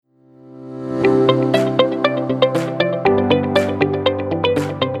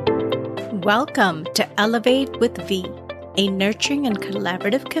Welcome to Elevate with V, a nurturing and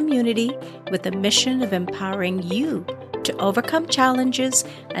collaborative community with a mission of empowering you to overcome challenges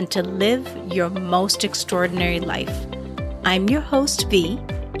and to live your most extraordinary life. I'm your host, V,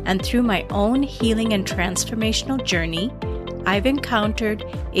 and through my own healing and transformational journey, I've encountered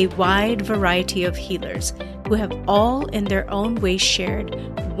a wide variety of healers who have all in their own way shared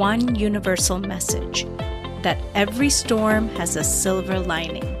one universal message, that every storm has a silver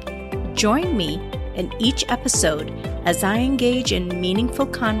lining. Join me in each episode as I engage in meaningful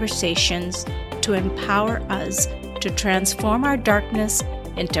conversations to empower us to transform our darkness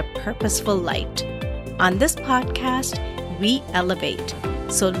into purposeful light. On this podcast, we elevate.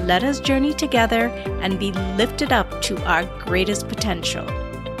 So let us journey together and be lifted up to our greatest potential.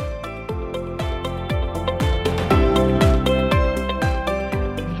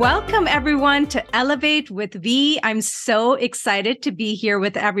 Welcome, everyone, to Elevate with V. I'm so excited to be here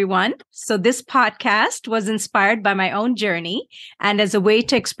with everyone. So this podcast was inspired by my own journey and as a way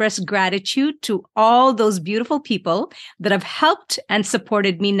to express gratitude to all those beautiful people that have helped and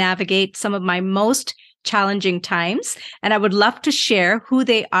supported me navigate some of my most challenging times. And I would love to share who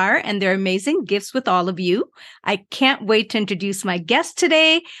they are and their amazing gifts with all of you. I can't wait to introduce my guest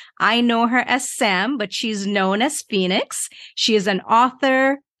today. I know her as Sam, but she's known as Phoenix. She is an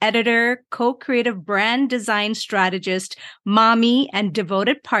author, editor, co-creative brand design strategist, mommy, and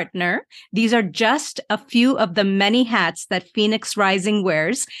devoted partner. These are just a few of the many hats that Phoenix Rizing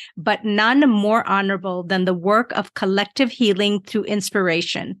wears, but none more honorable than the work of collective healing through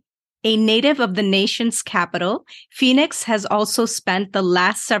inspiration. A native of the nation's capital, Phoenix has also spent the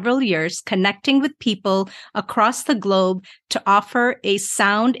last several years connecting with people across the globe to offer a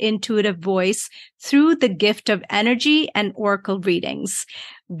sound, intuitive voice through the gift of energy and oracle readings.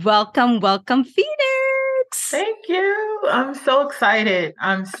 Welcome, Phoenix. Thank you. I'm so excited.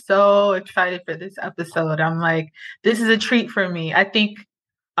 I'm so excited for this episode. I'm like, this is a treat for me. I think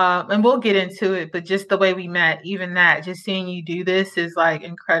and we'll get into it, but just the way we met, even that, just seeing you do this is like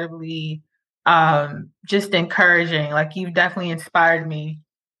incredibly just encouraging. Like you've definitely inspired me.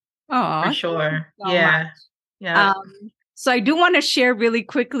 Oh, for sure. So Yeah. much. Yeah. So I do want to share really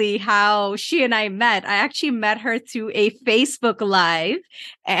quickly how she and I met. I actually met her through a Facebook Live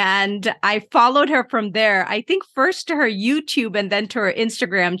and I followed her from there. I think first to her YouTube and then to her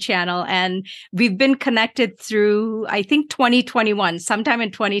Instagram channel. And we've been connected through, I think 2021, sometime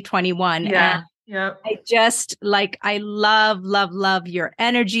in 2021. Yeah. And Yep. I love your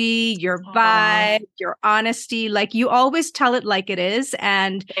energy, your vibe, your honesty. Like you always tell it like it is.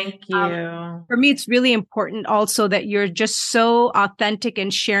 And thank you. For me, it's really important also that you're just so authentic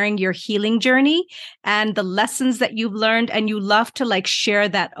in sharing your healing journey and the lessons that you've learned. And you love to like share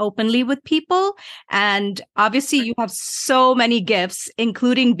that openly with people. And obviously you have so many gifts,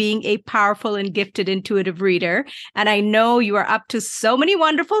 including being a powerful and gifted intuitive reader. And I know you are up to so many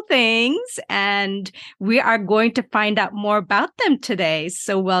wonderful things and we are going to find out more about them today.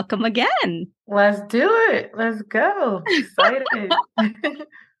 So welcome again. Let's do it. Let's go. Excited.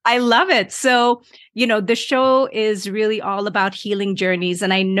 I love it. So, the show is really all about healing journeys.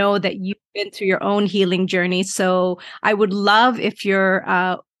 And I know that you've been through your own healing journey. So I would love if you're,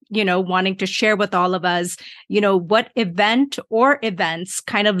 wanting to share with all of us, what event or events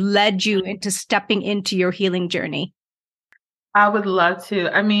kind of led you into stepping into your healing journey. I would love to.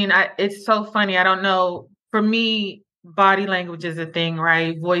 I mean, it's so funny. I don't know. For me, body language is a thing,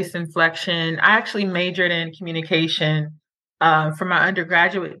 right? Voice inflection. I actually majored in communication for my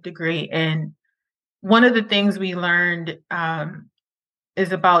undergraduate degree. And one of the things we learned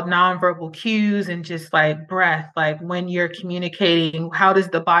is about nonverbal cues and just like breath, like when you're communicating, how does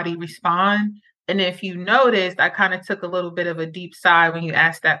the body respond? And if you noticed, I kind of took a little bit of a deep sigh when you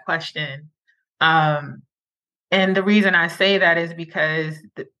asked that question. And the reason I say that is because,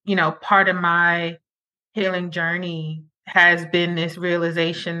 part of my healing journey has been this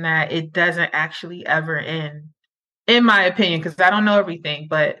realization that it doesn't actually ever end, in my opinion, because I don't know everything,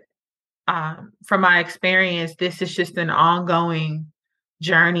 but from my experience, this is just an ongoing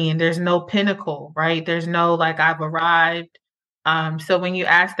journey and there's no pinnacle, right? There's no like I've arrived. So when you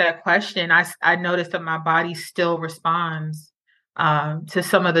ask that question, I noticed that my body still responds to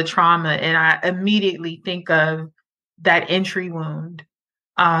some of the trauma. And I immediately think of that entry wound.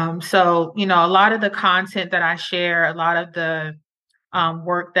 So, a lot of the content that I share, a lot of the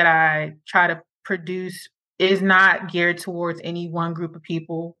work that I try to produce is not geared towards any one group of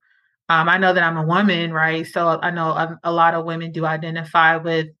people. I know that I'm a woman, right? So I know a lot of women do identify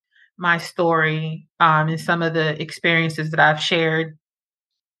with my story and some of the experiences that I've shared.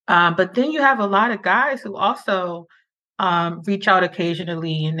 But then you have a lot of guys who also reach out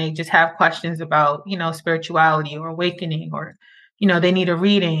occasionally and they just have questions about, spirituality or awakening or, they need a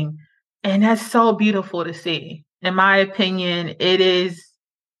reading. And that's so beautiful to see. In my opinion, it is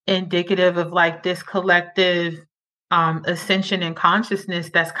indicative of like this collective ascension in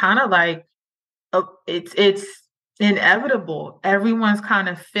consciousness that's kind of like it's inevitable. Everyone's kind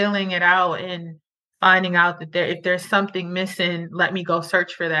of filling it out and finding out that if there's something missing, let me go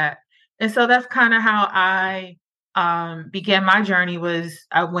search for that. And so that's kind of how I began my journey. Was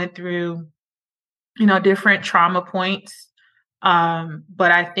I went through, different trauma points.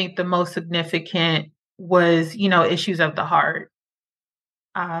 But I think the most significant was, issues of the heart.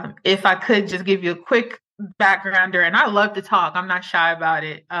 If I could just give you a quick backgrounder, and I love to talk, I'm not shy about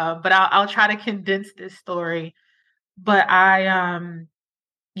it, but I'll try to condense this story. But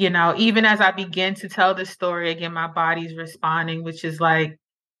even as I begin to tell the story again, my body's responding, which is like,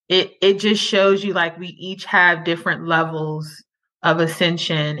 it just shows you like we each have different levels of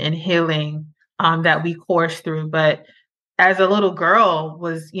ascension and healing that we course through. But as a little girl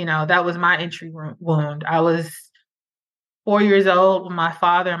that was my entry wound. I was 4 years old when my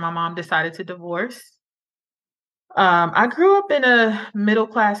father and my mom decided to divorce. I grew up in a middle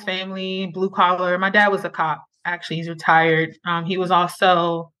class family, blue collar. My dad was a cop. Actually, he's retired. He was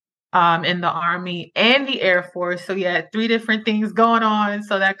also in the Army and the Air Force. So, yeah, three different things going on.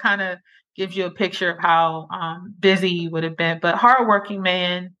 So that kind of gives you a picture of how busy he would have been. But hardworking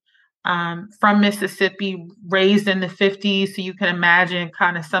man from Mississippi, raised in the 50s. So you can imagine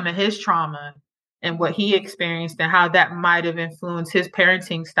kind of some of his trauma and what he experienced and how that might have influenced his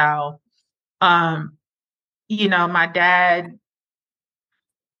parenting style. My dad,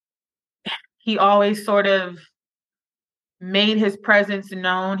 he always sort of made his presence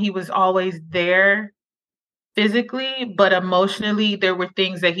known. He was always there physically, but emotionally, there were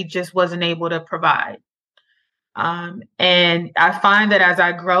things that he just wasn't able to provide. And I find that as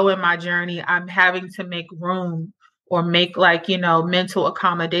I grow in my journey, I'm having to make room or make mental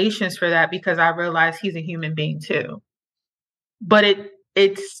accommodations for that because I realize he's a human being too. But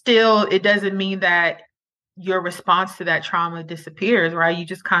it doesn't mean that your response to that trauma disappears, right? You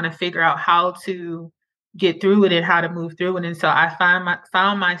just kind of figure out how to get through it and how to move through it. And so I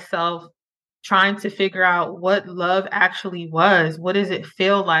found myself trying to figure out what love actually was. What does it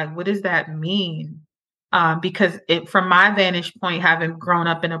feel like? What does that mean? Because from my vantage point, having grown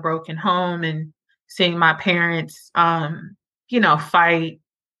up in a broken home and seeing my parents, fight,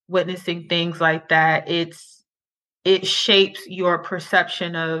 witnessing things like that, it shapes your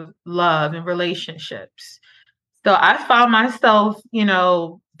perception of love and relationships. So I found myself,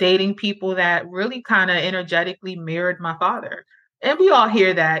 dating people that really kind of energetically mirrored my father. And we all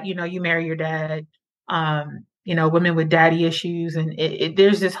hear that, you marry your dad, women with daddy issues. And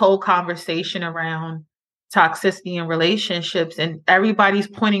there's this whole conversation around toxicity in relationships, and everybody's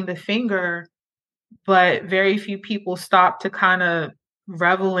pointing the finger, but very few people stop to kind of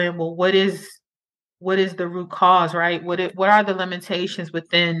revel in, well, what is the root cause, right? What are the limitations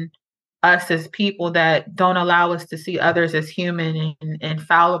within us as people that don't allow us to see others as human and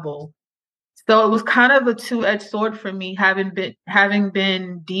fallible? So it was kind of a two-edged sword for me, having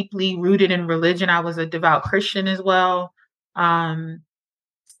been deeply rooted in religion. I was a devout Christian as well.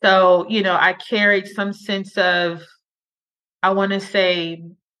 So, I carried some sense of, I want to say,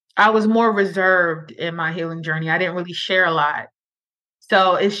 I was more reserved in my healing journey. I didn't really share a lot.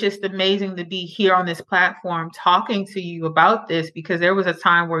 So it's just amazing to be here on this platform talking to you about this, because there was a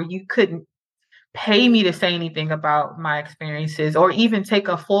time where you couldn't pay me to say anything about my experiences or even take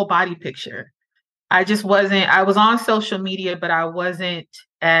a full body picture. I was on social media, but I wasn't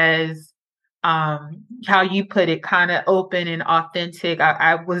as, how you put it, kind of open and authentic.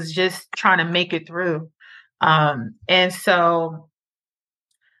 I was just trying to make it through. And so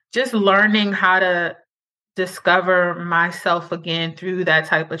just learning how to discover myself again through that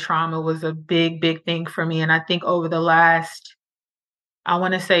type of trauma was a big, big thing for me. And I think over the last, I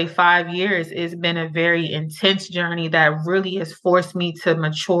want to say 5 years, it's been a very intense journey that really has forced me to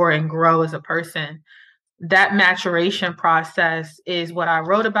mature and grow as a person. That maturation process is what I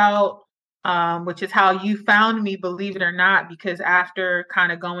wrote about, which is how you found me, believe it or not, because after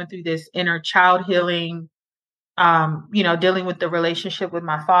kind of going through this inner child healing, dealing with the relationship with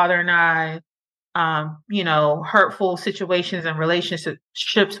my father and I, hurtful situations and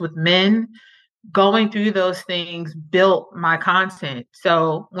relationships with men, going through those things built my content.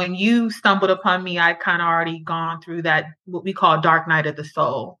 So when you stumbled upon me, I kind of already gone through that, what we call dark night of the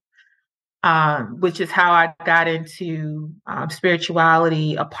soul, which is how I got into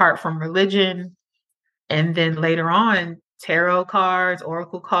spirituality apart from religion. And then later on tarot cards,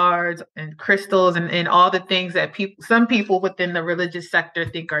 oracle cards, and crystals, and all the things that some people within the religious sector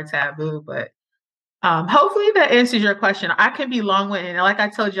think are taboo. But hopefully that answers your question. I can be long-winded. Like I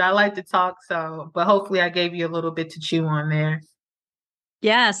told you, I like to talk, but hopefully I gave you a little bit to chew on there.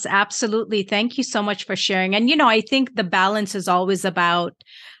 Yes, absolutely. Thank you so much for sharing. And, I think the balance is always about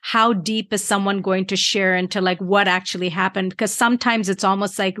how deep is someone going to share into like what actually happened? Because sometimes it's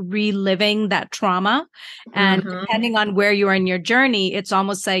almost like reliving that trauma. And Mm-hmm. depending on where you are in your journey, it's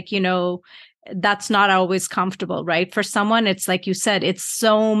almost like, that's not always comfortable, right? For someone, it's like you said, it's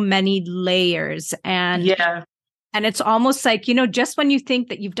so many layers. Yeah. And it's almost like, just when you think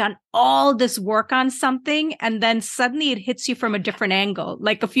that you've done all this work on something and then suddenly it hits you from a different angle.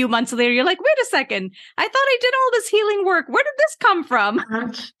 Like a few months later, you're like, wait a second, I thought I did all this healing work. Where did this come from?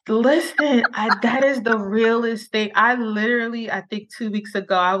 Listen, that is the realest thing. I think 2 weeks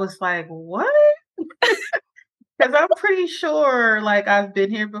ago, I was like, what? Because I'm pretty sure, like, I've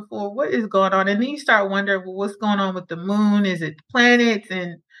been here before. What is going on? And then you start wondering, well, what's going on with the moon? Is it planets?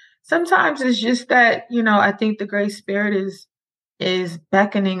 And sometimes it's just that, I think the Great Spirit is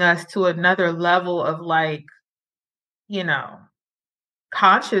beckoning us to another level of like, you know,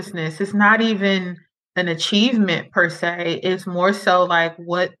 consciousness. It's not even an achievement per se. It's more so like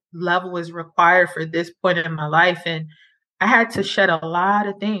what level is required for this point in my life. And I had to shed a lot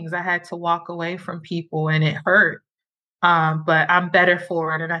of things. I had to walk away from people and it hurt. But I'm better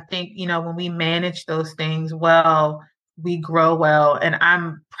for it. And I think, when we manage those things well, we grow well. And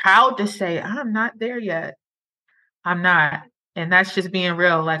I'm proud to say I'm not there yet. I'm not. And that's just being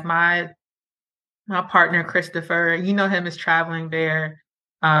real. Like my partner, Christopher, him as Traveling Bear.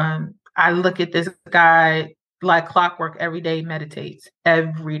 I look at this guy like clockwork every day, meditates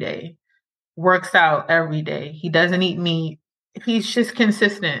every day, works out every day. He doesn't eat meat. He's just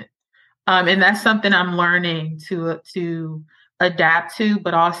consistent. And that's something I'm learning to adapt to,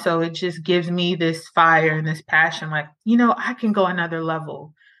 but also it just gives me this fire and this passion. Like, I can go another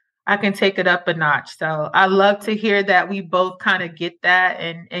level. I can take it up a notch. So I love to hear that we both kind of get that,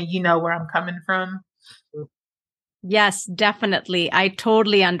 and you know where I'm coming from. Yes, definitely. I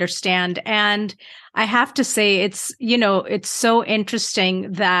totally understand. And I have to say, it's so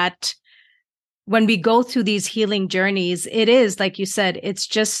interesting that when we go through these healing journeys, it is, like you said,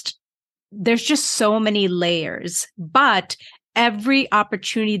 there's just so many layers. But every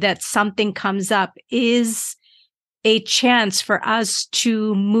opportunity that something comes up is a chance for us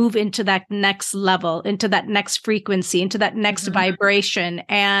to move into that next level, into that next frequency, into that next vibration.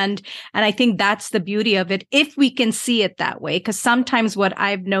 And I think that's the beauty of it, if we can see it that way. Because sometimes what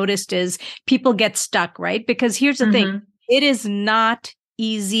I've noticed is people get stuck, right? Because here's the thing, it is not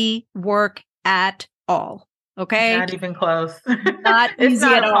easy work at all. Okay. Not even close. Not It's easy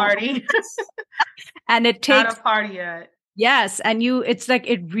not at a all. party. And it Not takes, a party yet. yes. And it's like,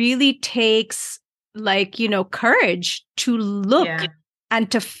 it really takes like, courage to look Yeah.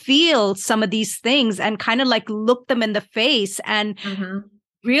 and to feel some of these things and kind of like look them in the face and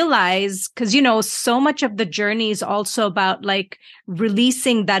realize, because, so much of the journey is also about like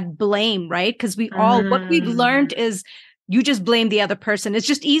releasing that blame, right? Because what we've learned is you just blame the other person. It's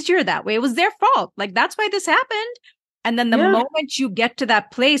just easier that way. It was their fault. Like, that's why this happened. And then the Yeah. moment you get to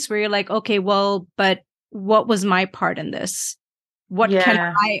that place where you're like, okay, well, but what was my part in this? What can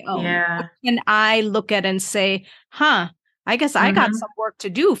I own? Yeah. What can I look at and say, I guess I got some work to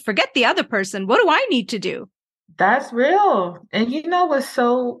do. Forget the other person. What do I need to do? That's real. And you know what's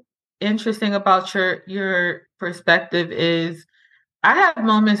so interesting about your perspective is I have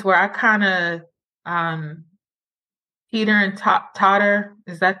moments where I kind of teeter and totter.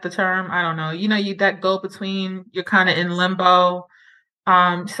 Is that the term? I don't know. You that go between, you're kind of in limbo.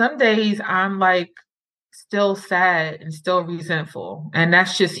 Some days I'm like still sad and still resentful, and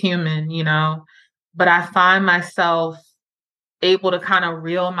that's just human. But I find myself able to kind of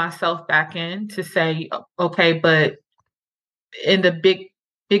reel myself back in to say, okay, but in the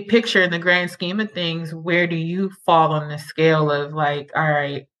big picture, in the grand scheme of things, where do you fall on the scale of like, all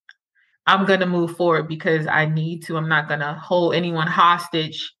right, I'm going to move forward because I need to. I'm not going to hold anyone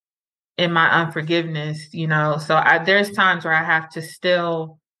hostage in my unforgiveness. So there's times where I have to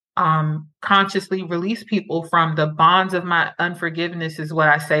still consciously release people from the bonds of my unforgiveness, is what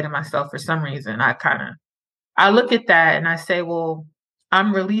I say to myself. For some reason, I look at that and I say, well,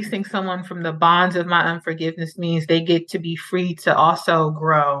 I'm releasing someone from the bonds of my unforgiveness means they get to be free to also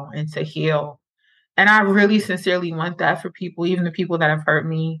grow and to heal. And I really sincerely want that for people, even the people that have hurt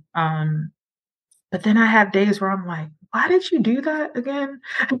me. But then I have days where I'm like, why did you do that again?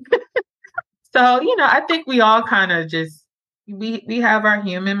 So, I think we all kind of just, we have our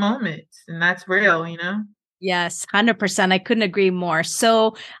human moments, and that's real. Yes, 100%. I couldn't agree more.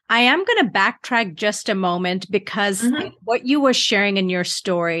 So I am going to backtrack just a moment because Hmm. what you were sharing in your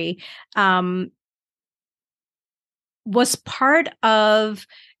story um, was part of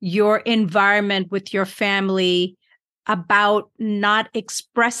your environment with your family about not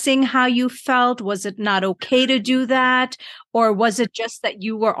expressing how you felt? Was it not okay to do that? Or was it just that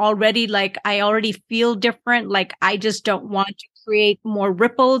you were already like, I already feel different? Like, I just don't want to create more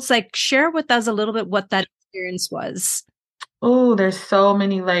ripples? Like, share with us a little bit what that experience was. Oh, there's so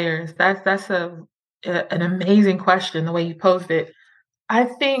many layers. An amazing question the way you posed it. I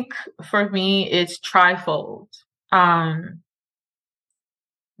think for me it's trifold. Um,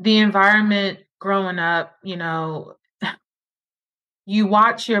 the environment growing up, you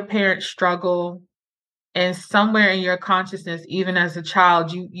watch your parents struggle, and somewhere in your consciousness, even as a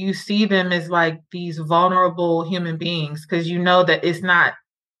child, you see them as like these vulnerable human beings because you know that it's not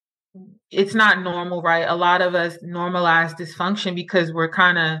normal, right? A lot of us normalize dysfunction because we're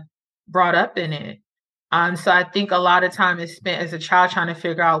kind of brought up in it. So I think a lot of time is spent as a child trying to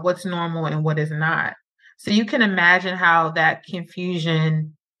figure out what's normal and what is not. So you can imagine how that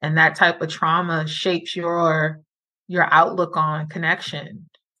confusion and that type of trauma shapes your outlook on connection.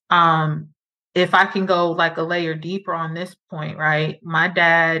 Um, if I can go like a layer deeper on this point, right?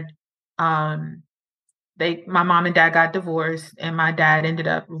 Um, my mom and dad got divorced, and my dad ended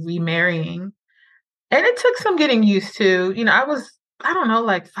up remarrying, and it took some getting used to. I don't know,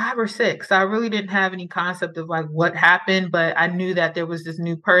 like 5 or 6. I really didn't have any concept of like what happened, but I knew that there was this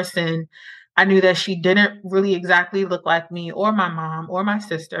new person. I knew that she didn't really exactly look like me or my mom or my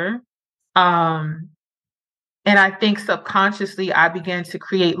sister. Um, and I think subconsciously I began to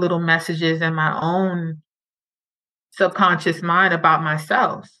create little messages in my own subconscious mind about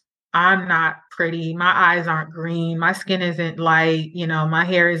myself. I'm not pretty. My eyes aren't green. My skin isn't light. My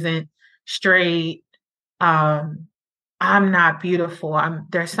hair isn't straight. Um, I'm not beautiful.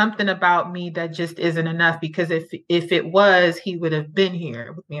 There's something about me that just isn't enough, because if it was, he would have been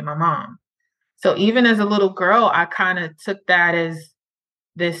here with me and my mom. So even as a little girl, I kind of took that as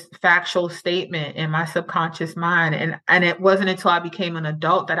this factual statement in my subconscious mind, and it wasn't until I became an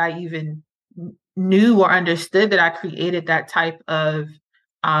adult that I even knew or understood that I created that type of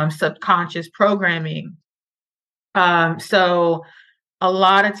subconscious programming. So a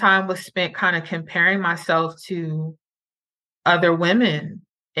lot of time was spent kind of comparing myself to other women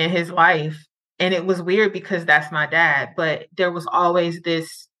in his life. And it was weird because that's my dad, but there was always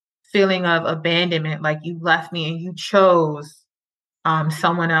this feeling of abandonment, like you left me and you chose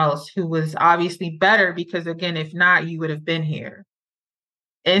someone else who was obviously better, because again, if not, you would have been here.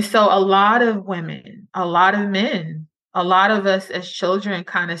 And so a lot of women, a lot of men, a lot of us as children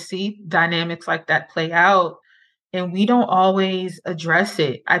kind of see dynamics like that play out, and we don't always address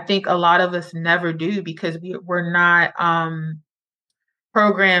it. I think a lot of us never do because we're not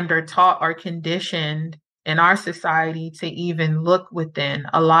programmed or taught or conditioned in our society to even look within.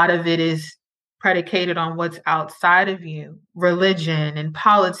 A lot of it is predicated on what's outside of you, religion and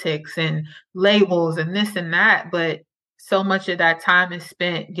politics and labels and this and that. But so much of that time is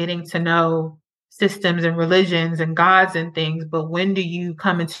spent getting to know systems and religions and gods and things. But when do you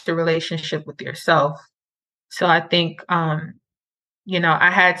come into relationship with yourself? So I think, I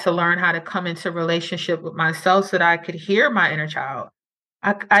had to learn how to come into relationship with myself so that I could hear my inner child.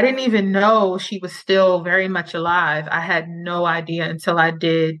 I didn't even know she was still very much alive. I had no idea until I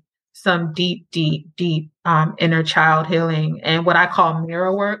did some deep, deep, deep inner child healing and what I call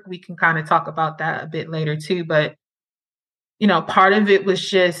mirror work. We can kind of talk about that a bit later too. But, part of it was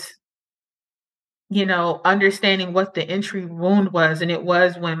just, understanding what the entry wound was. And it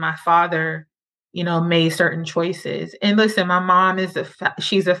was when my father, made certain choices. And listen, my mom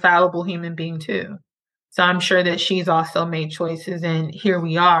she's a fallible human being too. So I'm sure that she's also made choices, and here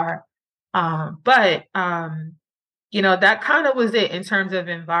we are. That kind of was it in terms of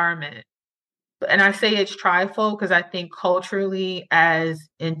environment. And I say it's trifold because I think culturally, as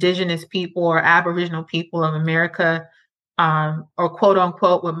indigenous people or Aboriginal people of America, or quote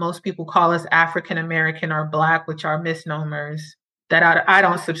unquote, what most people call us African American or Black, which are misnomers that I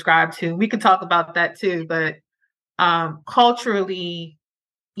don't subscribe to. We could talk about that too, but culturally,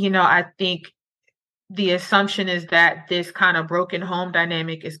 I think the assumption is that this kind of broken home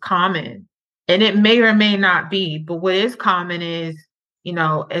dynamic is common. And it may or may not be, but what is common is,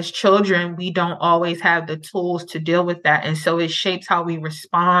 as children, we don't always have the tools to deal with that. And so it shapes how we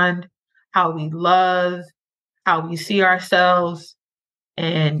respond, how we love, how we see ourselves.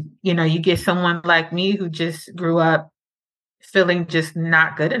 And, you get someone like me who just grew up feeling just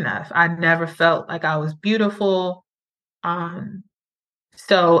not good enough. I never felt like I was beautiful. Um,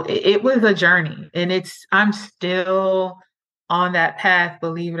 So it was a journey, and I'm still on that path,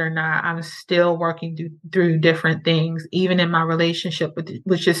 believe it or not. I'm still working through different things, even in my relationship,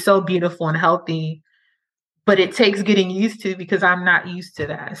 which is so beautiful and healthy. But it takes getting used to because I'm not used to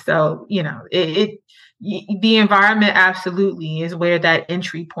that. So, the environment absolutely is where that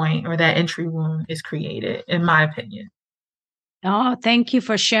entry point or that entry wound is created, in my opinion. Oh, thank you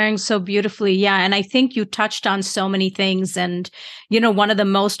for sharing so beautifully. Yeah. And I think you touched on so many things. And, one of the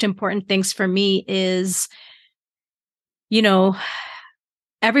most important things for me is, you know,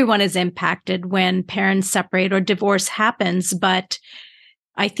 everyone is impacted when parents separate or divorce happens. But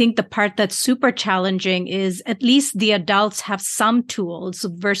I think the part that's super challenging is at least the adults have some tools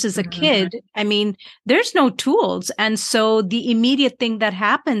versus a Mhm. kid. I mean, there's no tools. And so the immediate thing that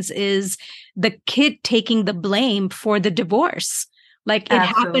happens is the kid taking the blame for the divorce. Like it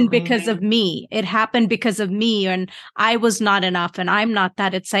happened Absolutely. because of me. It happened because of me. And I was not enough and I'm not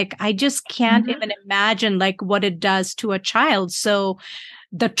that. It's like, I just can't Mhm. even imagine like what it does to a child. So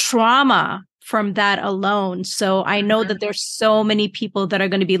the trauma from that alone. So I know Mhm. that there's so many people that are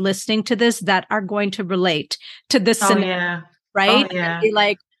going to be listening to this that are going to relate to this Oh, scenario, yeah. right? Oh, And yeah. be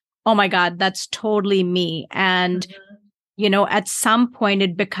like, oh my God, that's totally me. And, Mhm. at some point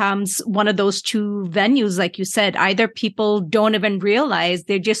it becomes one of those two venues, like you said, either people don't even realize,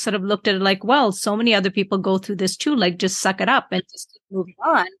 they just sort of looked at it like, well, so many other people go through this too, like just suck it up and just keep moving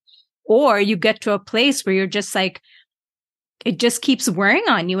on. Or you get to a place where you're just like, it just keeps wearing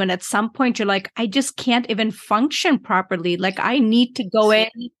on you. And at some point, you're like, I just can't even function properly. Like, I need to go in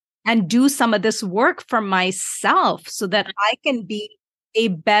and do some of this work for myself so that I can be a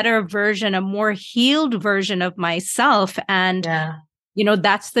better version, a more healed version of myself. And, Yeah.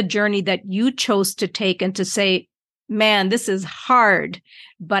 that's the journey that you chose to take and to say, man, this is hard,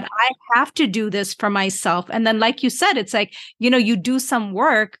 but I have to do this for myself. And then, like you said, it's like, you do some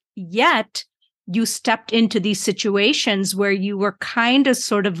work, yet you stepped into these situations where you were kind of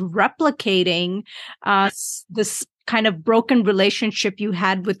sort of replicating this kind of broken relationship you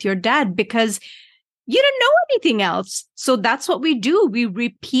had with your dad because you didn't know anything else. So that's what we do. We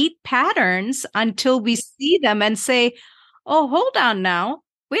repeat patterns until we see them and say, oh, hold on now.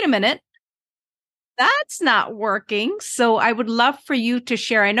 Wait a minute. That's not working. So I would love for you to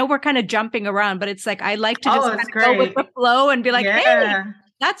share. I know we're kind of jumping around, but it's like I like to Oh, just kind it's of go with great. the flow and be like, hey, Yeah.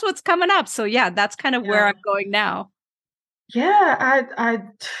 that's what's coming up. So yeah, that's kind of where Yeah. I'm going now. Yeah.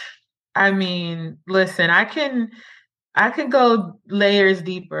 I mean, listen, I can go layers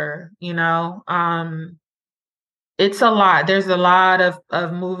deeper, you know. It's a lot. There's a lot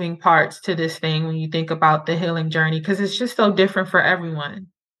of moving parts to this thing when you think about the healing journey because it's just so different for everyone.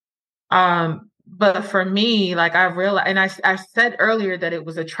 But for me, like I realized, and I said earlier that it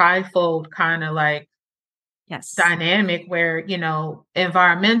was a trifold kind of like Yes. dynamic where,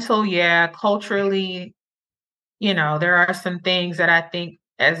 environmental, yeah, culturally, there are some things that I think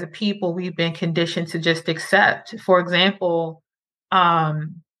as a people we've been conditioned to just accept. For example,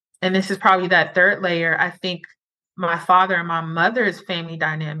 um, and this is probably that third layer, I think my father and my mother's family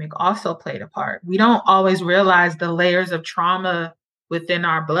dynamic also played a part. We don't always realize the layers of trauma within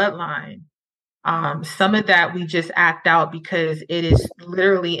our bloodline. Some of that we just act out because it is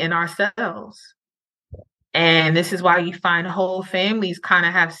literally in ourselves. And this is why you find whole families kind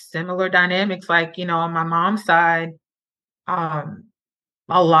of have similar dynamics. Like, on my mom's side, um,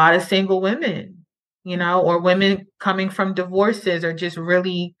 a lot of single women, or women coming from divorces or just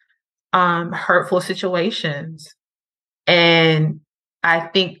really hurtful situations. And I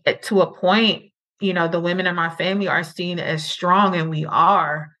think that to a point, the women in my family are seen as strong, and we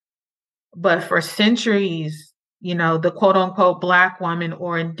are. But for centuries, the quote unquote Black woman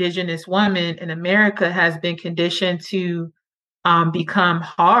or indigenous woman in America has been conditioned to become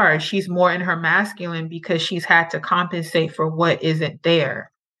hard. She's more in her masculine because she's had to compensate for what isn't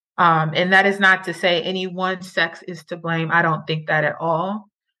there. And that is not to say any one sex is to blame. I don't think that at all.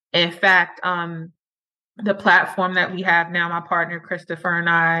 In fact, the platform that we have now, my partner Christopher and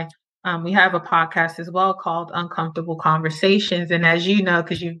I, we have a podcast as well called Uncomfortable Conversations. And as you know,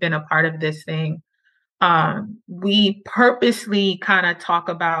 because you've been a part of this thing, we purposely kind of talk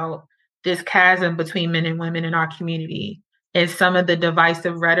about this chasm between men and women in our community and some of the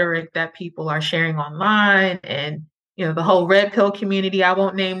divisive rhetoric that people are sharing online and the whole red pill community. I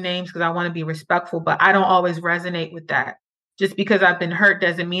won't name names because I want to be respectful, but I don't always resonate with that. Just because I've been hurt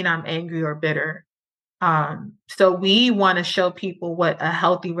doesn't mean I'm angry or bitter. So we want to show people what a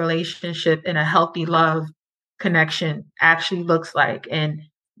healthy relationship and a healthy love connection actually looks like. And,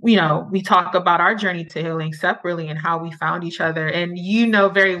 we talk about our journey to healing separately and how we found each other. And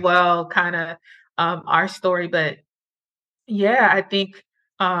very well kind of our story, but Yeah, I think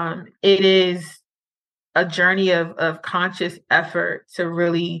it is a journey of conscious effort to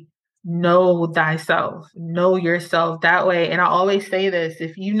really know thyself, know yourself that way. And I always say this,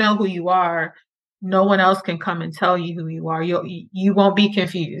 if you know who you are, no one else can come and tell you who you are. You won't be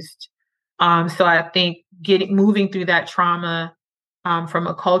confused. So I think getting moving through that trauma from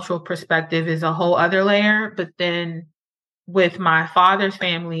a cultural perspective is a whole other layer. But then with my father's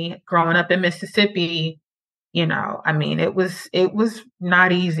family growing up in Mississippi, I mean, it was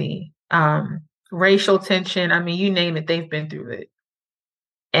not easy. Racial tension, I mean, you name it, they've been through it.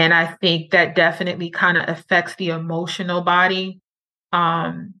 And I think that definitely kind of affects the emotional body.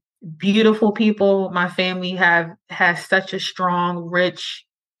 Um, Beautiful people, my family has such a strong, rich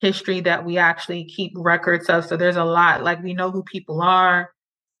history that we actually keep records of. So there's a lot, like we know who people are,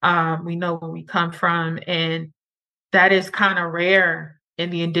 we know where we come from, and that is kind of rare in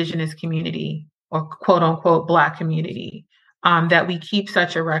the indigenous community or quote unquote Black community, that we keep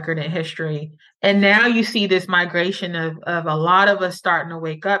such a record in history. And now you see this migration of a lot of us starting to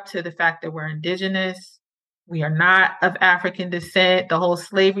wake up to the fact that we're indigenous. We are not of African descent. The whole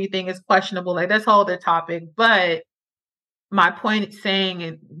slavery thing is questionable. Like that's a whole other topic. But my point in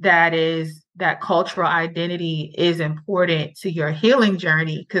saying that is that cultural identity is important to your healing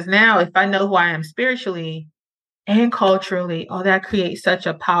journey. Because now, if I know who I am spiritually, and culturally, oh, that creates such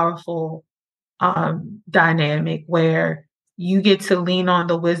a powerful dynamic where you get to lean on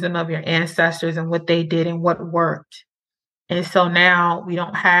the wisdom of your ancestors and what they did and what worked. And so now we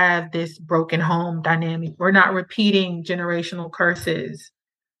don't have this broken home dynamic. We're not repeating generational curses.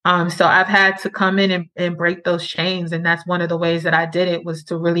 So I've had to come in and break those chains. And that's one of the ways that I did it, was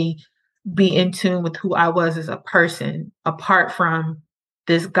to really be in tune with who I was as a person, apart from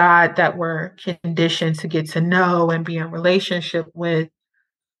this God that we're conditioned to get to know and be in relationship with.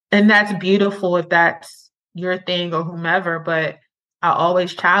 And that's beautiful if that's your thing or whomever. But I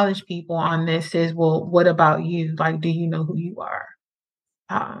always challenge people on this is, well, what about you? Like, do you know who you are?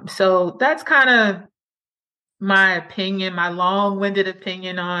 So that's kind of my opinion, my long-winded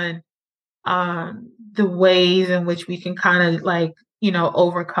opinion on the ways in which we can kind of like,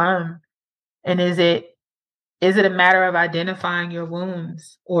 overcome. And is it a matter of identifying your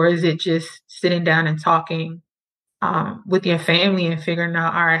wounds, or is it just sitting down and talking with your family and figuring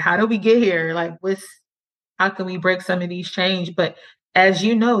out, all right, how do we get here? Like, how can we break some of these chains? But as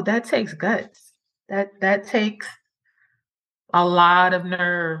you know, that takes guts. That takes a lot of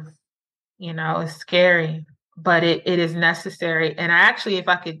nerve. It's scary, but it is necessary. And I actually, if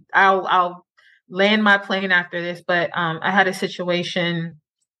I could, I'll land my plane after this. But I had a situation,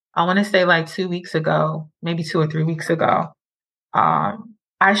 I want to say like 2 weeks ago, maybe 2 or 3 weeks ago.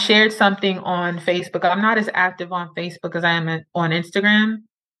 I shared something on Facebook. I'm not as active on Facebook as I am on Instagram.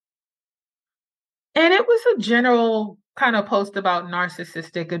 And it was a general kind of post about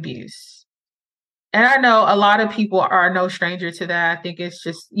narcissistic abuse. And I know a lot of people are no stranger to that. I think it's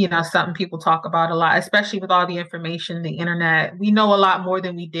just, something people talk about a lot, especially with all the information, the internet. We know a lot more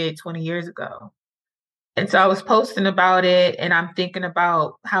than we did 20 years ago. And so I was posting about it, and I'm thinking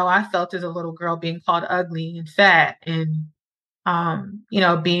about how I felt as a little girl being called ugly and fat and,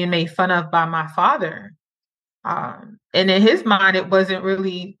 being made fun of by my father. And in his mind, it wasn't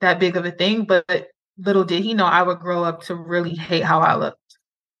really that big of a thing, but little did he know I would grow up to really hate how I looked.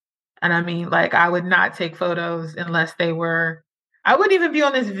 And I mean, like, I would not take photos unless I wouldn't even be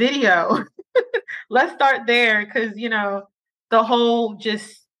on this video. Let's start there. Cause, the whole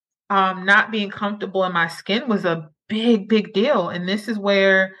just not being comfortable in my skin was a big, big deal. And this is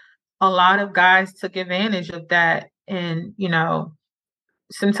where a lot of guys took advantage of that. And,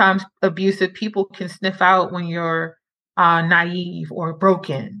 sometimes abusive people can sniff out when you're naive or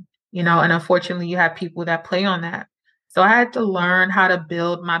broken, and unfortunately, you have people that play on that. So I had to learn how to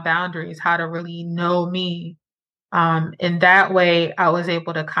build my boundaries, how to really know me. And that way I was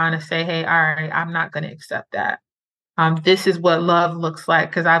able to kind of say, hey, all right, I'm not going to accept that. This is what love looks like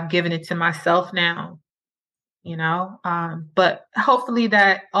because I've given it to myself now, but hopefully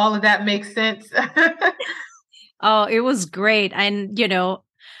that all of that makes sense. Oh, it was great. And,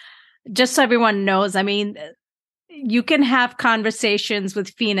 just so everyone knows, I mean, you can have conversations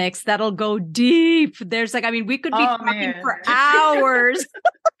with Phoenix that'll go deep. We could be talking for hours.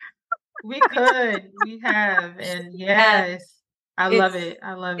 We have. And yes, I love it.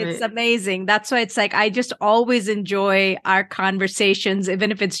 It's amazing. That's why it's like, I just always enjoy our conversations,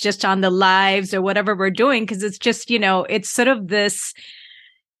 even if it's just on the lives or whatever we're doing. Cause it's just, it's sort of this,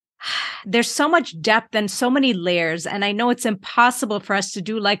 there's so much depth and so many layers. And I know it's impossible for us to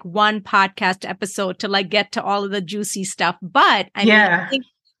do like one podcast episode to like get to all of the juicy stuff. But I think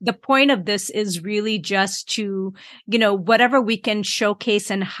the point of this is really just to, whatever we can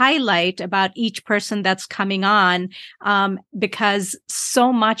showcase and highlight about each person that's coming on, because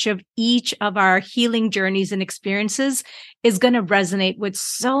so much of each of our healing journeys and experiences is going to resonate with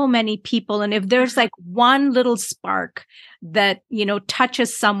so many people. And if there's like one little spark that,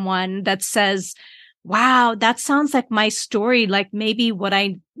 touches someone that says, wow, that sounds like my story. Like maybe what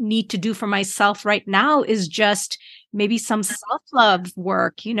I need to do for myself right now is just maybe some self-love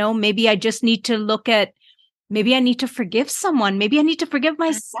work. Maybe I just need to maybe I need to forgive someone. Maybe I need to forgive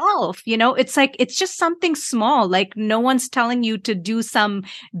myself. It's like, it's just something small. Like no one's telling you to do some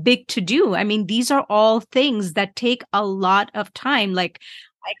big to do. I mean, these are all things that take a lot of time. Like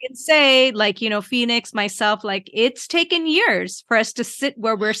I can say, like, Phoenix, myself, like it's taken years for us to sit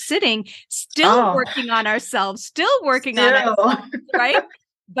where we're sitting, still working on ourselves, right?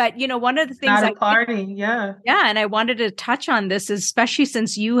 But, one of the things not a party. Yeah. Yeah. And I wanted to touch on this, especially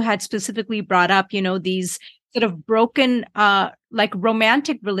since you had specifically brought up, these sort of broken, like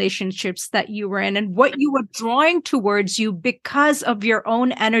romantic relationships that you were in and what you were drawing towards you because of your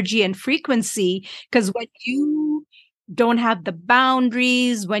own energy and frequency. Because when you don't have the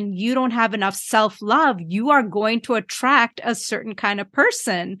boundaries, when you don't have enough self-love, you are going to attract a certain kind of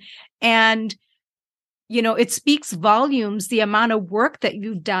person. And it speaks volumes, the amount of work that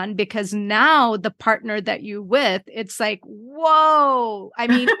you've done, because now the partner that you're with, it's like, whoa. I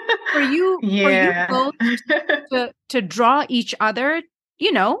mean, for you both to draw each other,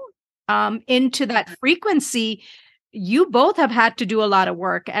 into that frequency, you both have had to do a lot of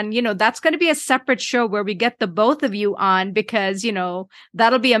work. And, that's going to be a separate show where we get the both of you on, because,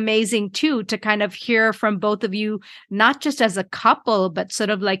 that'll be amazing too, to kind of hear from both of you, not just as a couple, but sort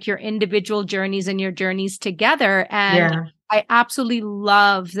of like your individual journeys and your journeys together. And I absolutely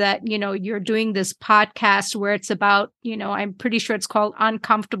love that, you're doing this podcast where it's about, I'm pretty sure it's called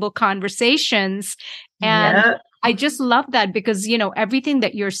Uncomfortable Conversations. And I just love that because, everything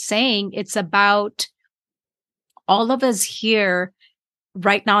that you're saying, it's about all of us here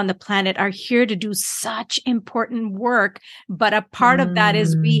right now on the planet are here to do such important work. But a part of that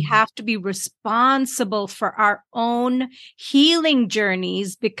is we have to be responsible for our own healing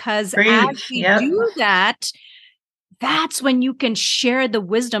journeys, because as we do that, that's when you can share the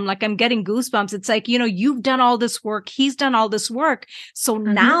wisdom. Like I'm getting goosebumps. It's like, you've done all this work. He's done all this work. So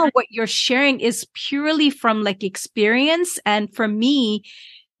now what you're sharing is purely from like experience. And for me,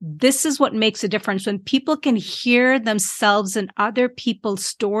 this is what makes a difference. When people can hear themselves in other people's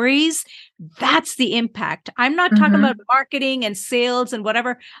stories, that's the impact. I'm not talking about marketing and sales and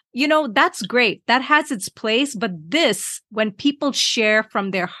whatever, that's great. That has its place. But this, when people share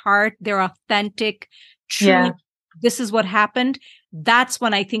from their heart, their authentic, true, this is what happened. That's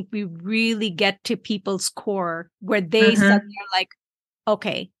when I think we really get to people's core, where they suddenly are like,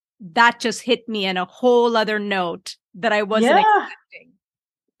 okay, that just hit me in a whole other note that I wasn't expecting.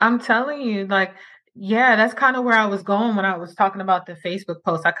 I'm telling you, like, that's kind of where I was going when I was talking about the Facebook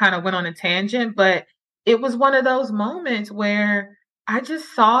post. I kind of went on a tangent, but it was one of those moments where I just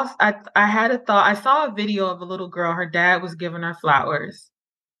I had a thought. I saw a video of a little girl. Her dad was giving her flowers,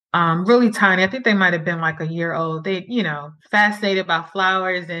 really tiny. I think they might have been like a year old. They, fascinated by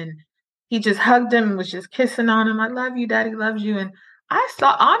flowers, and he just hugged him and was just kissing on him. I love you, Daddy loves you. And I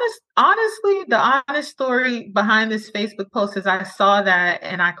saw honestly, the honest story behind this Facebook post is I saw that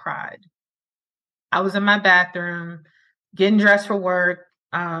and I cried. I was in my bathroom getting dressed for work.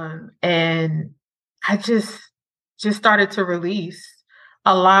 And I just started to release.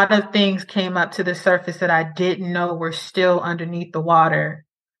 A lot of things came up to the surface that I didn't know were still underneath the water.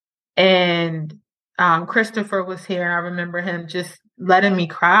 And Christopher was here. And I remember him just letting me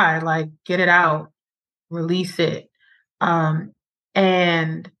cry, like, get it out, release it.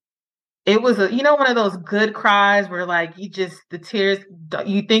 And it was one of those good cries where like the tears,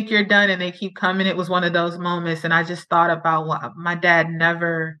 you think you're done and they keep coming. It was one of those moments. And I just thought about what my dad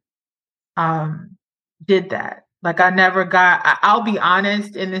never did that. Like I'll be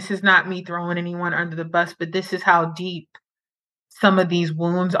honest, and this is not me throwing anyone under the bus, but this is how deep some of these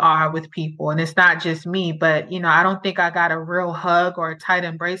wounds are with people. And it's not just me, but I don't think I got a real hug or a tight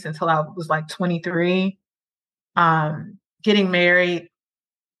embrace until I was like 23. Getting married,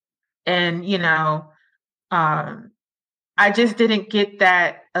 and I just didn't get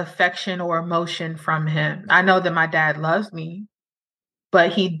that affection or emotion from him. I know that my dad loves me,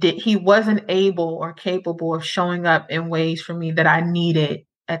 but he wasn't able or capable of showing up in ways for me that I needed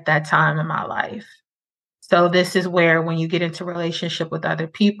at that time in my life. So this is where, when you get into relationship with other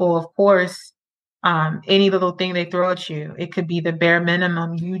people, of course, any little thing they throw at you, it could be the bare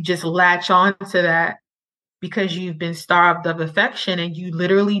minimum. You just latch on to that because you've been starved of affection and you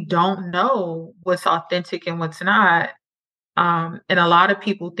literally don't know what's authentic and what's not. And a lot of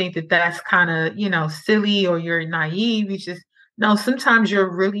people think that that's kind of, silly, or you're naive. You just, no, sometimes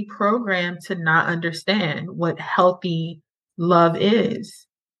you're really programmed to not understand what healthy love is.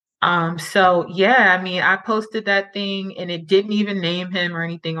 So yeah, I mean, I posted that thing and it didn't even name him or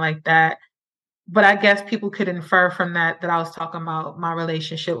anything like that. But I guess people could infer from that I was talking about my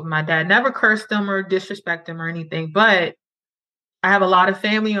relationship with my dad. Never cursed him or disrespect him or anything, but I have a lot of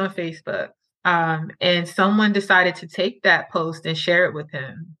family on Facebook. And someone decided to take that post and share it with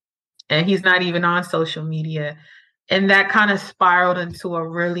him. And he's not even on social media. And that kind of spiraled into a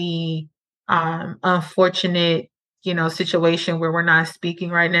really unfortunate, situation where we're not speaking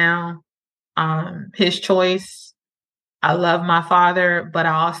right now. His choice. I love my father, but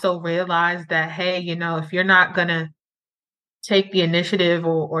I also realized that, hey, if you're not going to take the initiative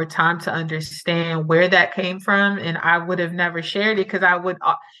or time to understand where that came from, and I would have never shared it, because I would,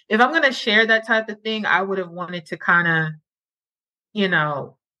 if I'm going to share that type of thing, I would have wanted to kind of, you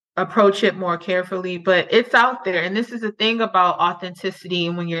know, approach it more carefully. But it's out there. And this is the thing about authenticity,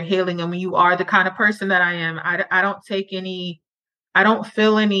 and when you're healing and when you are the kind of person that I am, I don't take any, I don't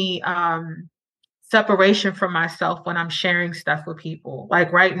feel any separation from myself when I'm sharing stuff with people.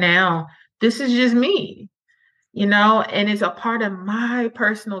 Like right now, this is just me, and it's a part of my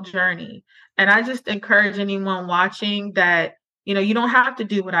personal journey. And I just encourage anyone watching that, you don't have to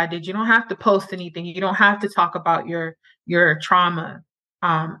do what I did. You don't have to post anything. You don't have to talk about your trauma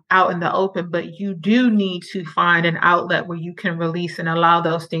out in the open, but you do need to find an outlet where you can release and allow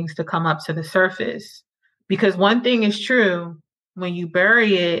those things to come up to the surface. Because one thing is true, when you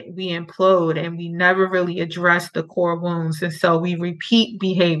bury it, we implode and we never really address the core wounds. And so we repeat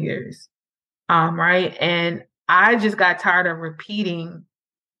behaviors. Right. And I just got tired of repeating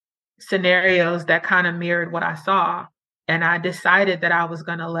scenarios that kind of mirrored what I saw. And I decided that I was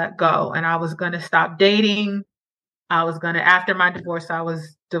going to let go, and I was going to stop dating. I was going to, after my divorce, I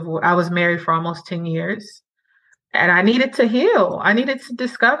was married for almost 10 years, and I needed to heal. I needed to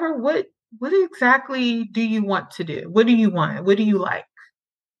discover what exactly do you want to do? What do you want? What do you like?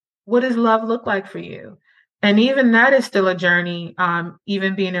 What does love look like for you? And even that is still a journey.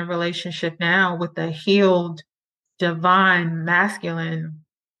 Even being in a relationship now with a healed, divine masculine.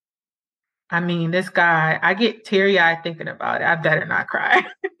 I mean, this guy, I get teary-eyed thinking about it. I better not cry.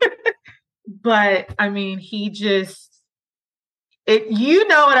 But I mean, he just, you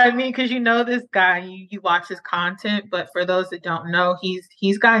know what I mean, because you know this guy, you watch his content. But for those that don't know,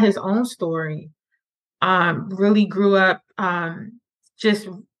 he's got his own story. Really grew up, just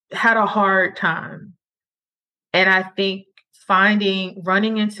had a hard time. And I think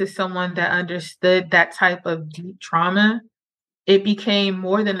running into someone that understood that type of deep trauma, it became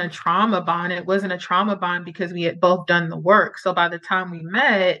more than a trauma bond. It wasn't a trauma bond because we had both done the work. So by the time we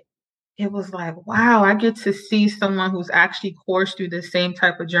met, it was like, wow, I get to see someone who's actually coursed through the same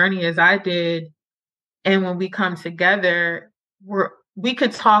type of journey as I did. And when we come together, we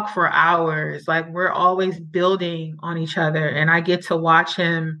could talk for hours. Like, we're always building on each other. And I get to watch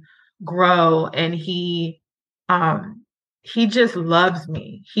him grow. And he just loves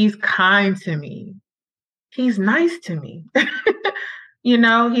me. He's kind to me. He's nice to me.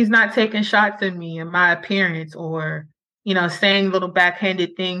 He's not taking shots at me and my appearance, or, saying little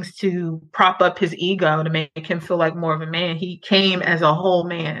backhanded things to prop up his ego to make him feel like more of a man. He came as a whole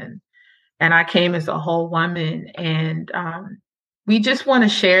man, and I came as a whole woman. And we just want to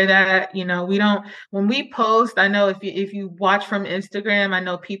share that. We don't, when we post, I know if you watch from Instagram, I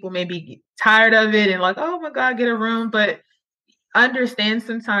know people may be tired of it and like, oh my God, get a room. But understand,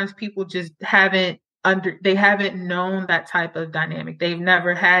 sometimes people just they haven't known that type of dynamic. They've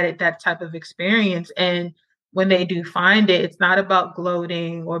never had that type of experience. And when they do find it, it's not about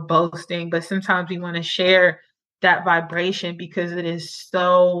gloating or boasting, but sometimes we want to share that vibration because it is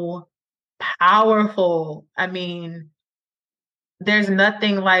so powerful. I mean, there's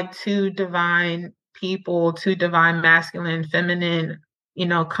nothing like two divine people, two divine masculine, feminine,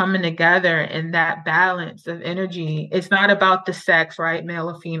 coming together in that balance of energy. It's not about the sex, right? Male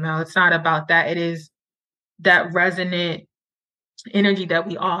or female. It's not about that. It is that resonant energy that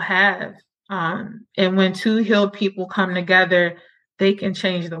we all have. And when two healed people come together, they can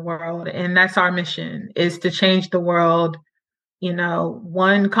change the world. And that's our mission, is to change the world,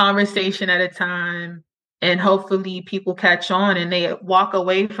 one conversation at a time. And hopefully people catch on and they walk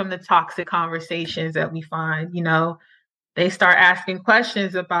away from the toxic conversations that we find. They start asking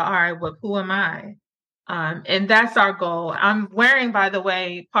questions about, all right, well, who am I? And that's our goal. I'm wearing, by the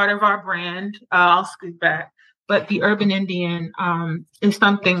way, part of our brand. I'll scoot back. But the Urban Indian is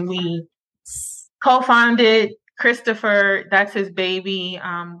something we co-founded. Christopher, that's his baby.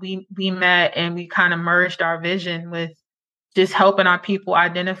 We met and we kind of merged our vision with just helping our people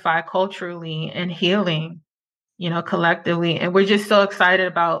identify culturally and healing, collectively. And we're just so excited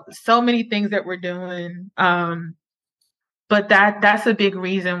about so many things that we're doing. But that's a big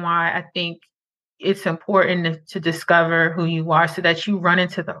reason why I think it's important to discover who you are so that you run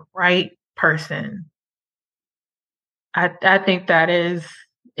into the right person. I think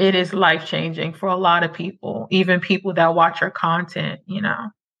it is life changing for a lot of people, even people that watch our content.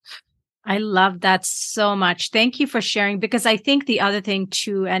 I love that so much. Thank you for sharing, because I think the other thing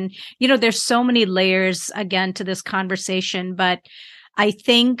too, and there's so many layers again to this conversation, but I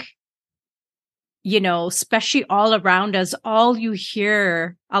think, especially all around us, all you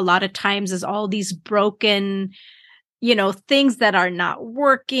hear a lot of times is all these broken, things that are not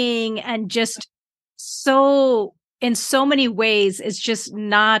working, and just so in so many ways, it's just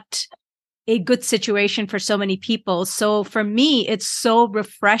not a good situation for so many people. So for me, it's so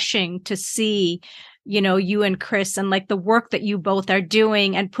refreshing to see, you and Chris, and like the work that you both are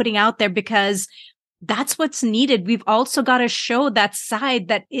doing and putting out there, because that's what's needed. We've also got to show that side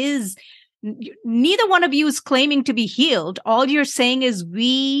that is, neither one of you is claiming to be healed. All you're saying is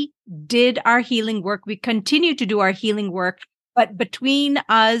we did our healing work. We continue to do our healing work. But between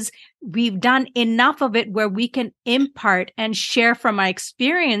us, we've done enough of it where we can impart and share from our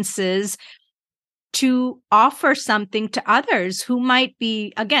experiences to offer something to others who might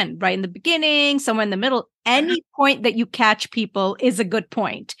be, again, right in the beginning, somewhere in the middle. Any point that you catch people is a good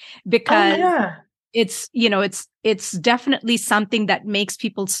point, because it's definitely something that makes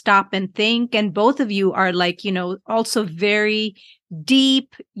people stop and think. And both of you are like, also very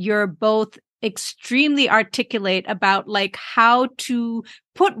deep. You're both extremely articulate about like how to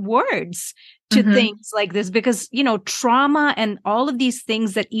put words to things like this, because, trauma and all of these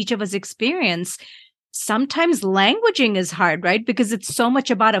things that each of us experience, sometimes languaging is hard, right? Because it's so much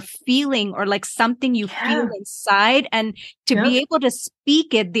about a feeling or like something you feel inside. And to be able to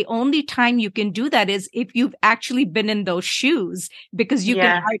speak it, the only time you can do that is if you've actually been in those shoes, because you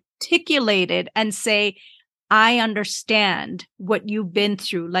can articulate it and say, I understand what you've been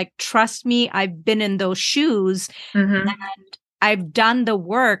through. Like, trust me, I've been in those shoes and I've done the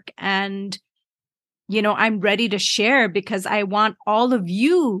work, and, I'm ready to share because I want all of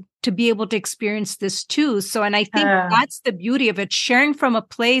you to be able to experience this too. So, and I think that's the beauty of it, sharing from a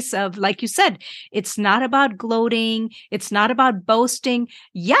place of, like you said, it's not about gloating. It's not about boasting.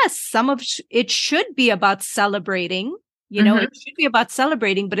 Yes, some of it should be about celebrating, it should be about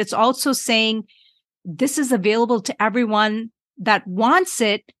celebrating, but it's also saying, this is available to everyone that wants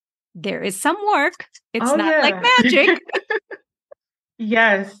it. There is some work. It's not like magic.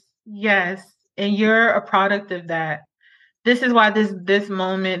 Yes. And you're a product of that. This is why this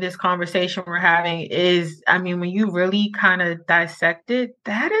moment, this conversation we're having is, I mean, when you really kind of dissect it,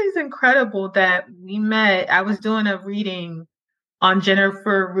 that is incredible that we met. I was doing a reading on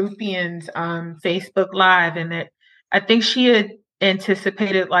Jennifer Rupian's Facebook Live, and I think she had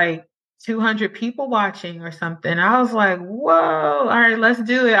anticipated like 200 people watching or something. I was like, whoa, all right, let's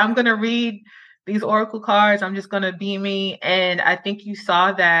do it. I'm going to read these oracle cards. I'm just going to be me. And I think you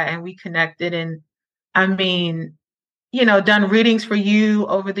saw that and we connected. And I mean, done readings for you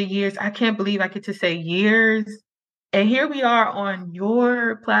over the years. I can't believe I get to say years. And here we are on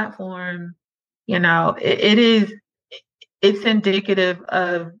your platform. It's indicative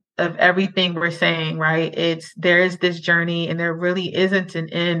of everything we're saying, right? There is this journey and there really isn't an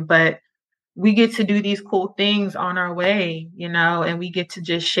end, but we get to do these cool things on our way, and we get to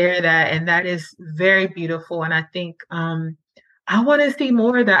just share that. And that is very beautiful. And I think I want to see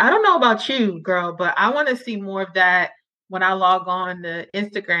more of that. I don't know about you, girl, but I want to see more of that when I log on to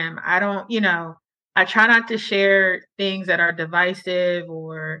Instagram. I try not to share things that are divisive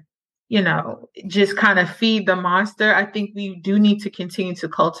or, just kind of feed the monster. I think we do need to continue to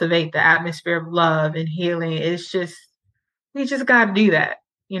cultivate the atmosphere of love and healing. We just got to do that.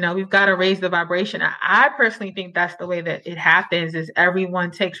 We've got to raise the vibration. I personally think that's the way that it happens, is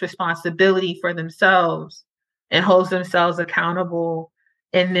everyone takes responsibility for themselves and holds themselves accountable.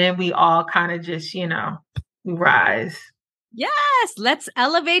 And then we all kind of just, we rise. Yes. Let's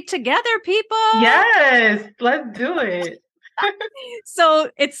elevate together, people. Yes. Let's do it.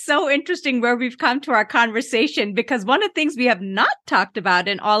 So it's so interesting where we've come to our conversation, because one of the things we have not talked about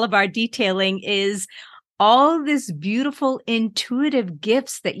in all of our detailing is all this beautiful intuitive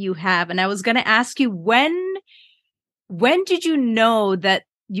gifts that you have. And I was going to ask you, when did you know that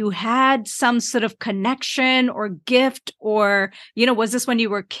you had some sort of connection or gift, or, was this when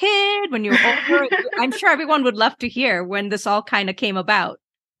you were a kid, when you were older? I'm sure everyone would love to hear when this all kind of came about.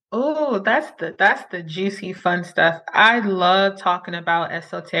 Oh, that's the juicy fun stuff. I love talking about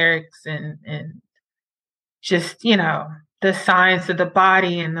esoterics and just, the science of the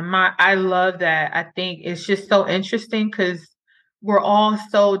body and the mind. I love that. I think it's just so interesting because we're all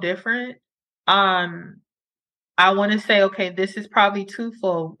so different. Um, I want to say, okay, this is probably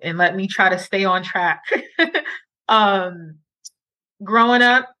twofold, and let me try to stay on track. um, Growing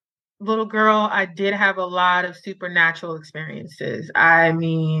up, little girl, I did have a lot of supernatural experiences. I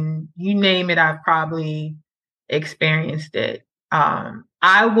mean, you name it, I've probably experienced it.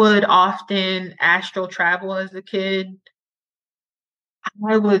 I would often astral travel as a kid.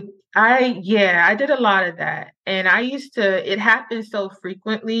 I would, yeah, I did a lot of that. And it happened so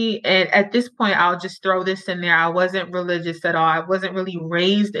frequently. And at this point, I'll just throw this in there. I wasn't religious at all. I wasn't really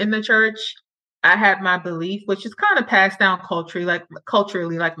raised in the church. I had my belief, which is kind of passed down culturally,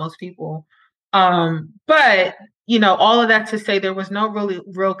 like most people. But all of that to say there was no really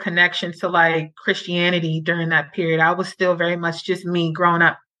real connection to like Christianity during that period. I was still very much just me growing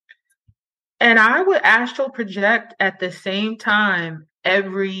up, and I would astral project at the same time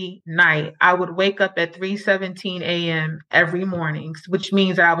every night. I would wake up at 3:17 a.m. every morning, which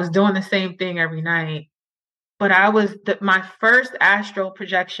means I was doing the same thing every night. But my first astral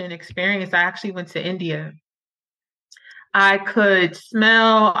projection experience, I actually went to India. I could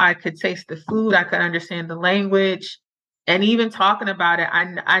smell, I could taste the food, I could understand the language. And even talking about it,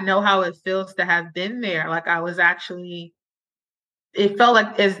 I know how it feels to have been there. Like I was actually it felt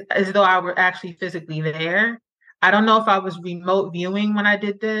like as though I were actually physically there. I don't know if I was remote viewing when I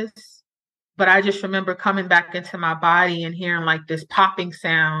did this, but I just remember coming back into my body and hearing like this popping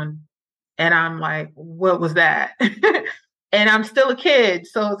sound. And I'm like, what was that? And I'm still a kid.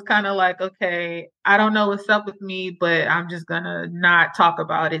 So it's kind of like, okay, I don't know what's up with me, but I'm just gonna not talk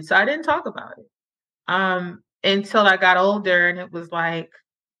about it. So I didn't talk about it. Until I got older and it was like,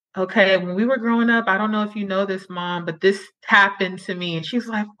 okay, when we were growing up, I don't know if you know this, mom, but this happened to me. And she's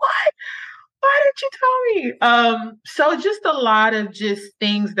like, what? Why didn't you tell me? So just a lot of just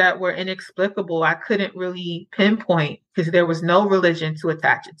things that were inexplicable. I couldn't really pinpoint because there was no religion to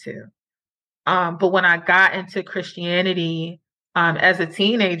attach it to. But when I got into Christianity, as a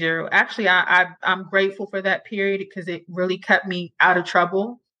teenager, actually, I'm grateful for that period because it really kept me out of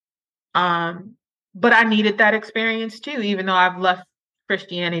trouble. Um, but I needed that experience too, even though I've left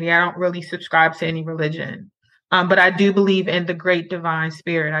Christianity. I don't really subscribe to any religion. But I do believe in the great divine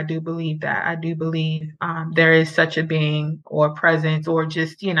spirit. I do believe that. I do believe there is such a being or presence or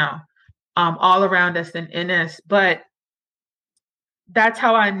just, all around us and in us. But that's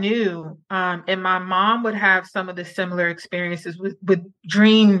how I knew. And my mom would have some of the similar experiences with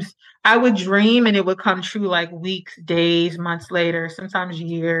dreams. I would dream and it would come true like weeks, days, months later, sometimes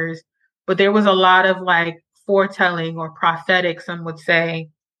years. But there was a lot of like foretelling or prophetic, some would say,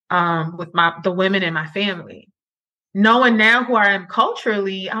 with the women in my family. Knowing now who I am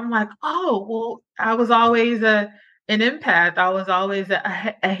culturally, I'm like, oh, well, I was always an empath. I was always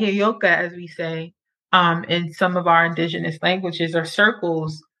a heyoka, as we say, in some of our indigenous languages or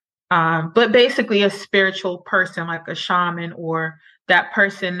circles. But basically a spiritual person, like a shaman or that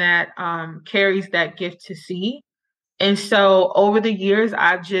person that carries that gift to see. And so over the years,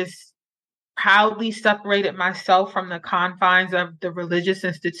 I've just proudly separated myself from the confines of the religious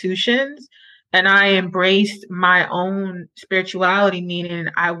institutions. And I embraced my own spirituality, meaning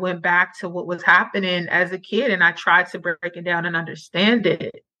I went back to what was happening as a kid and I tried to break it down and understand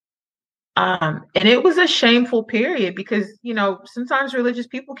it. And it was a shameful period because, sometimes religious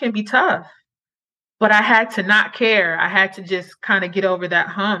people can be tough, but I had to not care. I had to just kind of get over that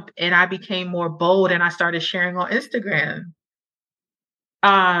hump and I became more bold and I started sharing on Instagram.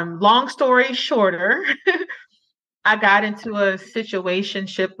 Long story shorter, I got into a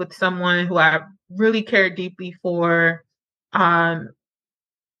situationship with someone who I really cared deeply for. Um,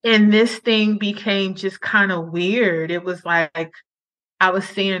 and this thing became just kind of weird. It was like I was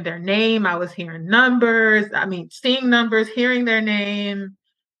seeing their name, I was hearing numbers, seeing numbers, hearing their name.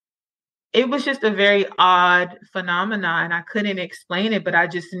 It was just a very odd phenomenon. I couldn't explain it, but I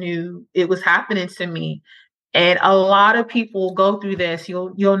just knew it was happening to me. And a lot of people go through this.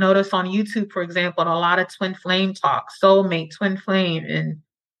 You'll notice on YouTube, for example, a lot of twin flame talk, soulmate, twin flame. And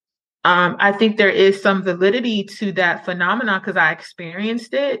I think there is some validity to that phenomenon because I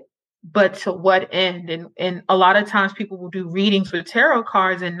experienced it, but to what end? And a lot of times people will do readings with tarot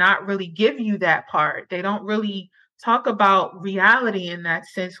cards and not really give you that part. They don't really talk about reality in that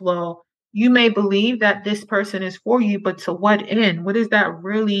sense. Well, you may believe that this person is for you, but to what end? What does that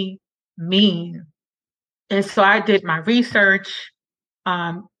really mean? And so I did my research.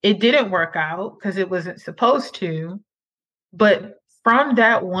 It didn't work out because it wasn't supposed to. But from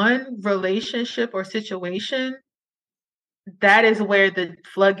that one relationship or situation, that is where the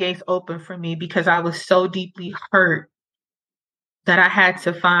floodgates open for me because I was so deeply hurt that I had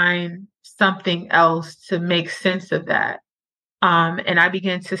to find something else to make sense of that. And I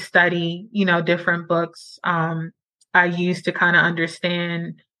began to study, different books. I used to kind of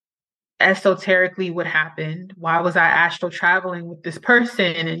understand esoterically what happened. Why was I astral traveling with this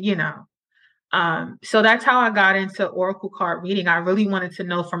person? And, so that's how I got into oracle card reading. I really wanted to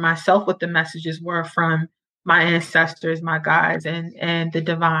know for myself what the messages were from my ancestors, my guides, and the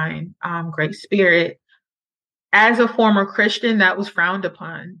divine, great spirit. As a former Christian, that was frowned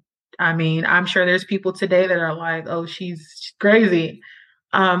upon. I mean, I'm sure there's people today that are like, "Oh, she's crazy."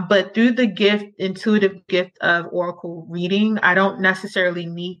 But through the intuitive gift of oracle reading, I don't necessarily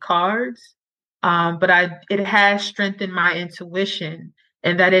need cards, but it has strengthened my intuition,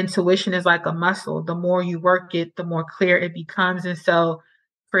 and that intuition is like a muscle. The more you work it, the more clear it becomes. And so,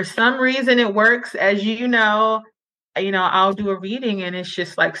 for some reason, it works. As I'll do a reading and it's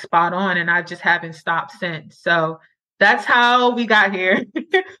just like spot on, and I just haven't stopped since. So that's how we got here.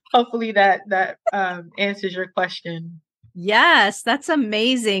 Hopefully that answers your question. Yes, that's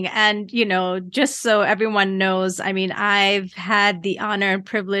amazing. And, just so everyone knows, I mean, I've had the honor and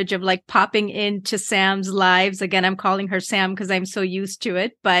privilege of like popping into Sam's lives. Again, I'm calling her Sam because I'm so used to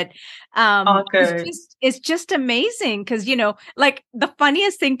it. But Okay. it's just amazing because, like the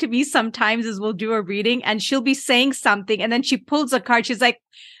funniest thing to me sometimes is we'll do a reading and she'll be saying something and then she pulls a card. She's like,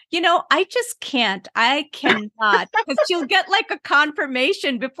 I just can't. I cannot because she'll get like a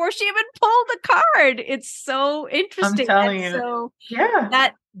confirmation before she even pulled the card. It's so I'm interesting. And telling you. so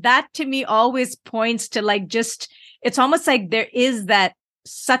Yeah. that to me always points to like it's almost like there is that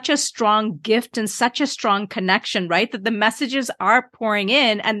such a strong gift and such a strong connection, right? That the messages are pouring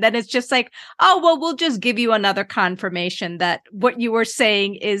in. And then it's just like, oh, well, we'll just give you another confirmation that what you were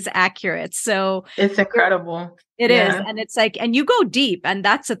saying is accurate. So It's incredible. it is. Yeah. And it's like, and you go deep. And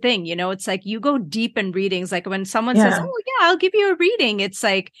that's the thing, it's like you go deep in readings. Like when someone says, Yeah. oh, yeah, I'll give you a reading. It's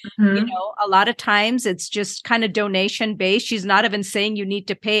like, Hmm. a lot of times it's just kind of donation based. She's not even saying you need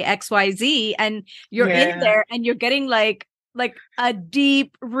to pay XYZ. And you're in Yeah. there and you're getting like a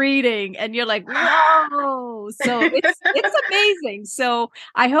deep reading and you're like, whoa. So it's amazing. So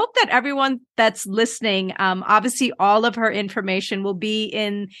I hope that everyone that's listening, obviously all of her information will be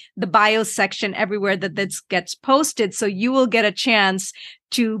in the bio section everywhere that this gets posted. So you will get a chance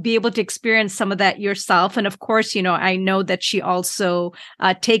to be able to experience some of that yourself. And of course, I know that she also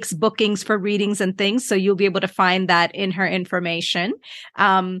takes bookings for readings and things. So you'll be able to find that in her information.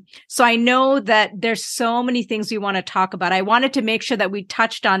 So I know that there's so many things we want to talk about. I wanted to make sure that we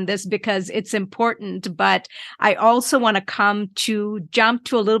touched on this because it's important, but I also want to jump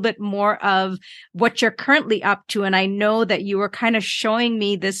to a little bit more of what you're currently up to. And I know that you were kind of showing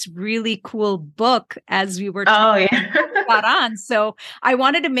me this really cool book as we were Oh, yeah. got on. So I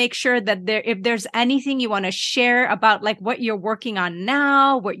wanted to make sure that if there's anything you want to share about like what you're working on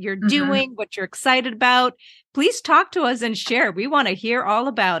now, what you're doing, what you're excited about, please talk to us and share. We want to hear all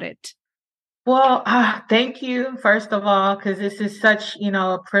about it. Well, thank you, first of all, because this is such,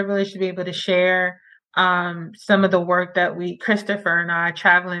 a privilege to be able to share some of the work that Christopher and I,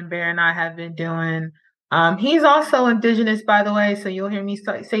 Traveling Bear and I have been doing. He's also indigenous, by the way, so you'll hear me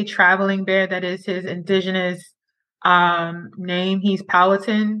say Traveling Bear. That is his indigenous name. He's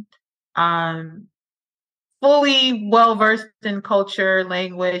Powhatan. Um, Fully well versed in culture,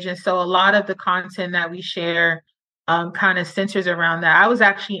 language, and so a lot of the content that we share kind of centers around that. I was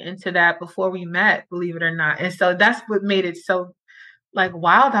actually into that before we met, believe it or not, and so that's what made it so like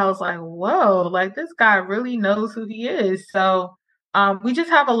wild. I was like, whoa, like this guy really knows who he is. So we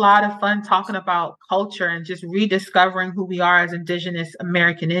just have a lot of fun talking about culture and just rediscovering who we are as Indigenous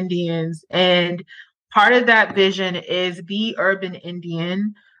American Indians. And part of that vision is Be Urban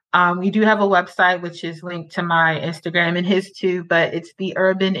Indian. We do have a website which is linked to my Instagram and his too, but it's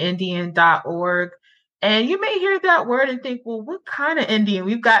theurbanindian.org. And you may hear that word and think, well, what kind of Indian?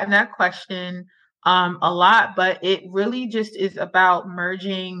 We've gotten that question a lot, but it really just is about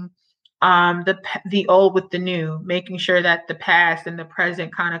merging the old with the new, making sure that the past and the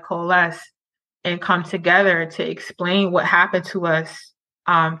present kind of coalesce and come together to explain what happened to us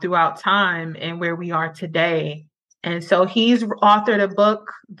throughout time and where we are today. And so he's authored a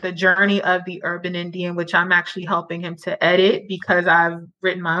book, The Journey of the Urban Indian, which I'm actually helping him to edit because I've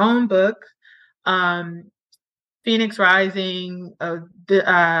written my own book. Phoenix Rising,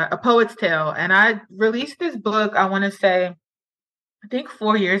 A Poet's Tale. And I released this book, I want to say, I think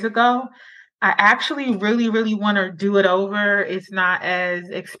 4 years ago. I actually really, really want to do it over. It's not as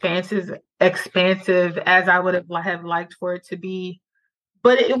expansive as I would have liked for it to be.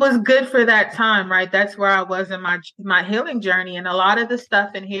 but it was good for that time, right? That's where I was in my healing journey, and a lot of the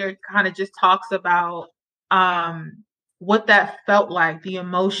stuff in here kind of just talks about um what that felt like, the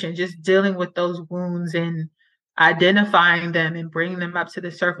emotion, just dealing with those wounds and identifying them and bringing them up to the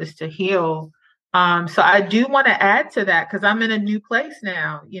surface to heal. So I do want to add to that because I'm in a new place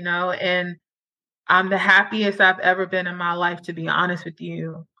now, and I'm the happiest I've ever been in my life, to be honest with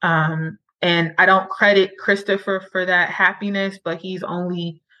you. And I don't credit Christopher for that happiness, but he's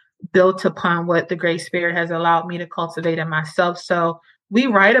only built upon what the Great Spirit has allowed me to cultivate in myself. So we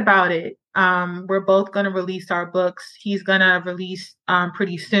write about it. We're both going to release our books. He's going to release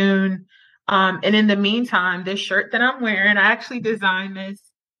pretty soon. And in the meantime, this shirt that I'm wearing, I actually designed this.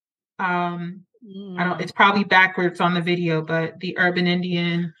 I don't, Mm. it's probably backwards on the video, but the Urban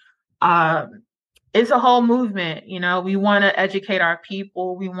Indian, uh, it's a whole movement. We want to educate our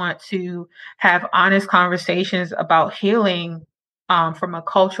people. We want to have honest conversations about healing from a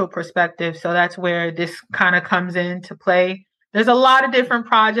cultural perspective. So that's where this kind of comes into play. There's a lot of different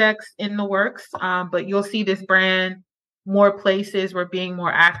projects in the works, but you'll see this brand more places. We're being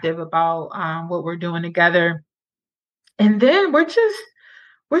more active about what we're doing together. And then we're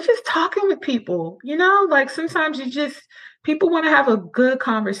just talking with people, like sometimes people want to have a good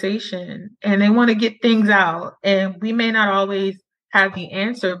conversation and they want to get things out. And we may not always have the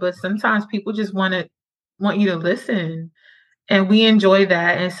answer, but sometimes people just want you to listen. And we enjoy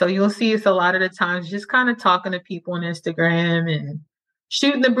that. And so you'll see us a lot of the times just kind of talking to people on Instagram and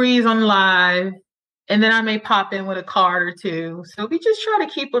shooting the breeze on live. And then I may pop in with a card or two. So we just try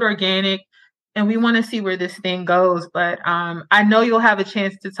to keep it organic and we want to see where this thing goes. But I know you'll have a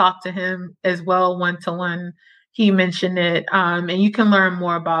chance to talk to him as well, one to one. He mentioned it. And you can learn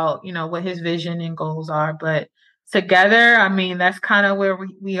more about, what his vision and goals are. But together, I mean, that's kind of where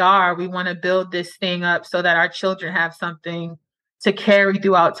we are. We want to build this thing up so that our children have something to carry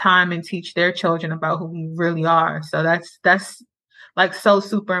throughout time and teach their children about who we really are. So that's like so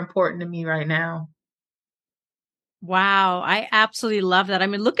super important to me right now. Wow, I absolutely love that. I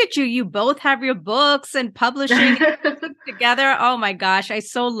mean, look at you. You both have your books and publishing together. Oh my gosh, I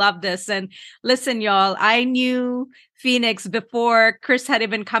so love this. And listen, y'all, I knew Phoenix before Chris had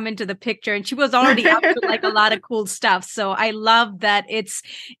even come into the picture and she was already up to like a lot of cool stuff. So I love that it's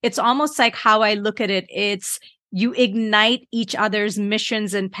almost like how I look at it. It's you ignite each other's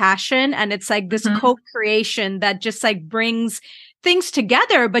missions and passion. And it's like this Mhm. co-creation that just like brings things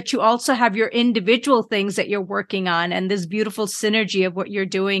together, but you also have your individual things that you're working on and this beautiful synergy of what you're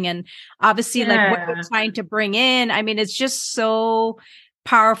doing. And obviously, like what you're Yeah. trying to bring in. I mean, it's just so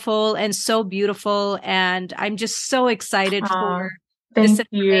powerful and so beautiful. And I'm just so excited for Oh, this thank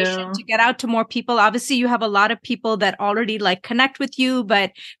information to you. get out to more people. Obviously, you have a lot of people that already like connect with you.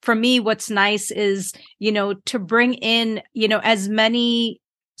 But for me, what's nice is, to bring in, as many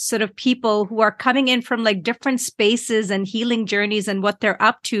sort of people who are coming in from like different spaces and healing journeys and what they're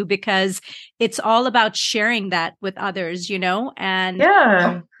up to, because it's all about sharing that with others, and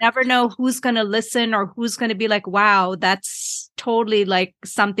Yeah. never know who's going to listen or who's going to be like, wow, that's totally like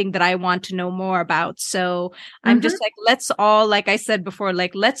something that I want to know more about. So I'm just Hmm. like, let's all, like I said before,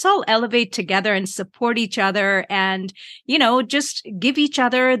 like, let's all elevate together and support each other and, just give each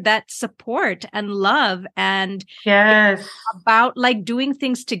other that support and love and Yes. about like doing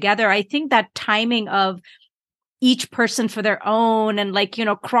things together. I think that timing of each person for their own and like,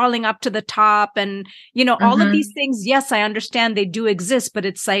 crawling up to the top and, all of these Hmm. things. Yes, I understand they do exist, but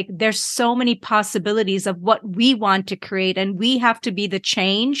it's like there's so many possibilities of what we want to create and we have to be the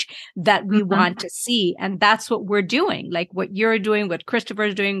change that we Hmm. want to see. And that's what we're doing. Like what you're doing, what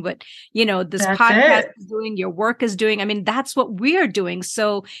Christopher's doing, what, this That's podcast it. is doing, your work is doing. I mean, that's what we're doing.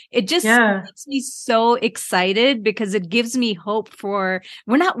 So it just Yeah. makes me so excited because it gives me hope for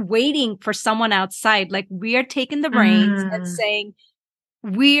we're not waiting for someone outside. Like we are taking the reins and Mm. saying,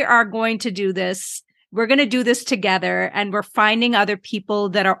 we are going to do this. We're going to do this together. And we're finding other people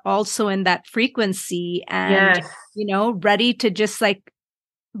that are also in that frequency and, Yes. ready to just like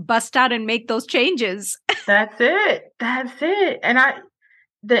bust out and make those changes. That's it. That's it. And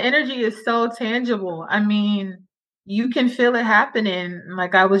the energy is so tangible. I mean, you can feel it happening.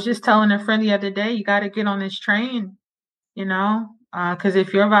 Like I was just telling a friend the other day, you got to get on this train, because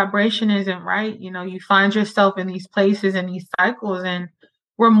if your vibration isn't right, you find yourself in these places and these cycles, and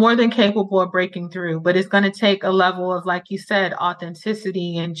we're more than capable of breaking through. But it's going to take a level of, like you said,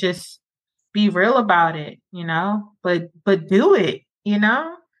 authenticity and just be real about it, but do it,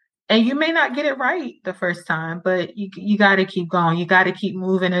 and you may not get it right the first time, but you got to keep going. You got to keep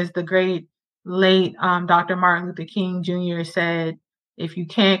moving, as the great late Dr. Martin Luther King Jr. said, if you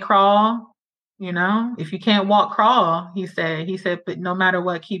can't crawl, if you can't walk, crawl, he said, but no matter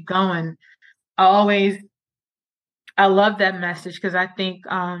what, keep going. I always, I love that message because I think,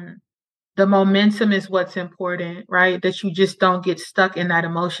 the momentum is what's important, right? That you just don't get stuck in that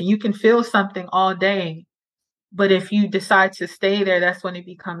emotion. You can feel something all day, but if you decide to stay there, that's when it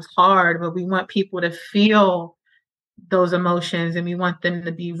becomes hard. But we want people to feel those emotions and we want them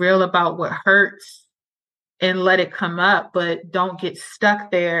to be real about what hurts and let it come up, but don't get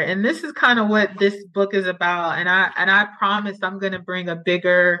stuck there. And this is kind of what this book is about. And I promise I'm going to bring a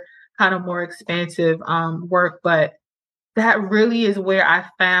bigger, kind of more expansive work, but that really is where I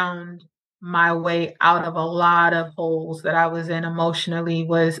found my way out of a lot of holes that I was in emotionally.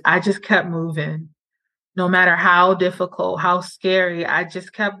 Was I just kept moving. No matter how difficult, how scary, I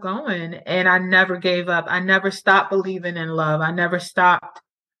just kept going and I never gave up. I never stopped believing in love. I never stopped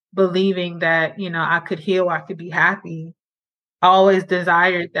believing that, I could heal, I could be happy. I always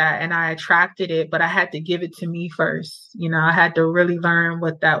desired that and I attracted it, but I had to give it to me first. I had to really learn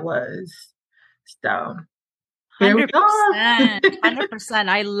what that was. So here we are. 100%. 100%.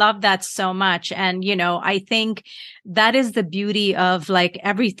 I love that so much. And, I think that is the beauty of like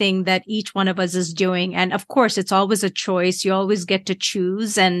everything that each one of us is doing. And of course, it's always a choice. You always get to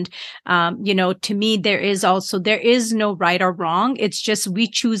choose. And, to me, there is no right or wrong. It's just we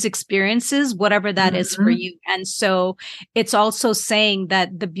choose experiences, whatever that is for you. And so it's also saying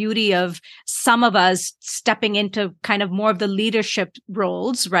that the beauty of some of us stepping into kind of more of the leadership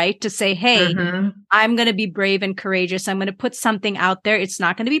roles, right? To say, hey, I'm going to be brave and courageous. I'm going to put something out there. It's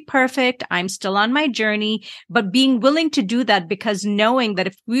not going to be perfect. I'm still on my journey, but being willing to do that because knowing that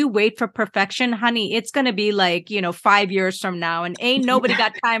if we wait for perfection, honey, it's going to be like, 5 years from now and ain't nobody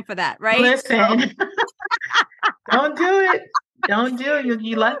got time for that. Right. Listen, don't do it. Don't do it. You'll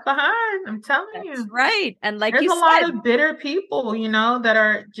be left behind. I'm telling you. Right. And like there's you a lot of bitter people, that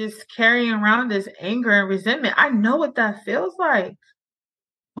are just carrying around this anger and resentment. I know what that feels like.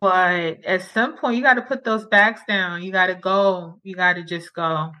 But at some point, you got to put those bags down. You got to go. You got to just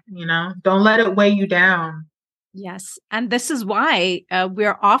go, Don't let it weigh you down. Yes. And this is why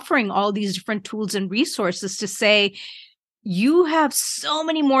we're offering all these different tools and resources to say, you have so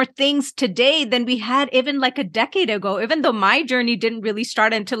many more things today than we had even like a decade ago, even though my journey didn't really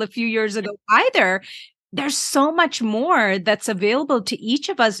start until a few years ago either. There's so much more that's available to each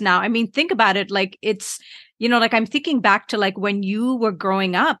of us now. I mean, think about it. Like it's, like I'm thinking back to like when you were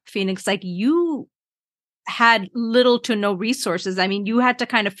growing up, Phoenix, like you had little to no resources. I mean, you had to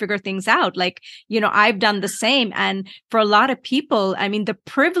kind of figure things out. Like, I've done the same. And for a lot of people, I mean, the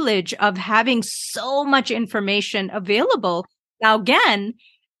privilege of having so much information available. Now, again,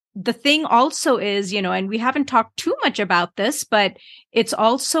 the thing also is, and we haven't talked too much about this, but it's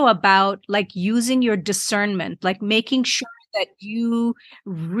also about like using your discernment, like making sure that you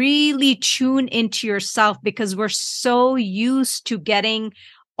really tune into yourself because we're so used to getting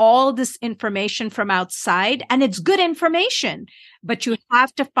all this information from outside and it's good information, but you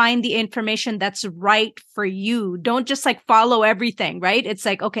have to find the information that's right for you. Don't just like follow everything, right? It's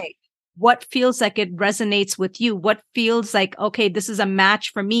like, okay, what feels like it resonates with you? What feels like, okay, this is a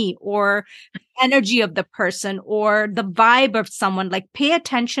match for me, or energy of the person or the vibe of someone. Like pay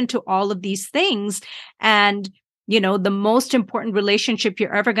attention to all of these things. And the most important relationship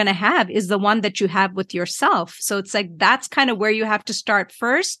you're ever going to have is the one that you have with yourself. So it's like, that's kind of where you have to start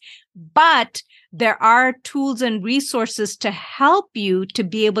first. But there are tools and resources to help you to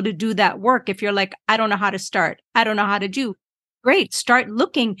be able to do that work. If you're like, I don't know how to start, I don't know how to do. Great. Start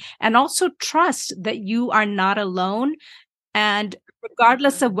looking and also trust that you are not alone. And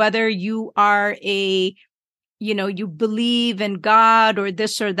regardless of whether you are you believe in God or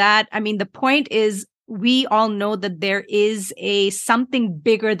this or that, I mean, the point is, we all know that there is something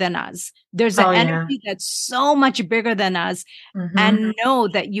bigger than us. There's an energy that's so much bigger than us. And know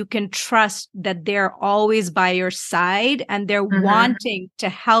that you can trust that they're always by your side and they're wanting to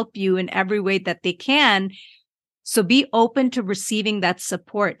help you in every way that they can. So be open to receiving that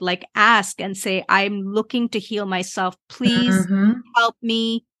support. Like ask and say, I'm looking to heal myself. Please help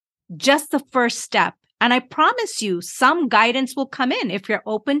me. Just the first step. And I promise you, some guidance will come in. If you're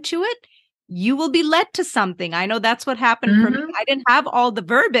open to it, you will be led to something. I know that's what happened for me. I didn't have all the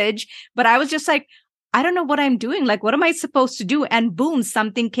verbiage, but I was just like, I don't know what I'm doing. Like, what am I supposed to do? And boom,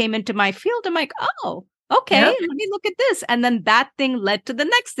 something came into my field. I'm like, oh, okay, let me look at this. And then that thing led to the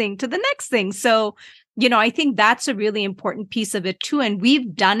next thing, to the next thing. So, I think that's a really important piece of it too. And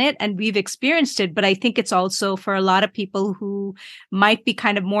we've done it and we've experienced it. But I think it's also for a lot of people who might be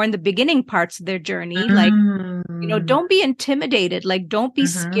kind of more in the beginning parts of their journey, like, don't be intimidated. Like, don't be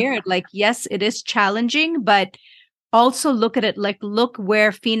scared. Like, yes, it is challenging, but also look at it like, look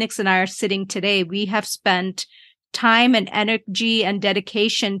where Phoenix and I are sitting today. We have spent time and energy and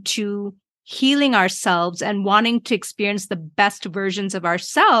dedication to healing ourselves and wanting to experience the best versions of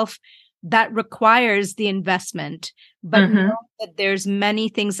ourselves. That requires the investment, but know Mm-hmm. that there's many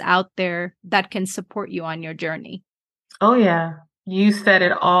things out there that can support you on your journey. Oh yeah. You said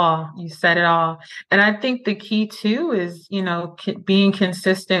it all. You said it all. And I think the key too is, being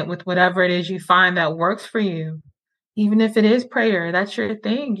consistent with whatever it is you find that works for you. Even if it is prayer, that's your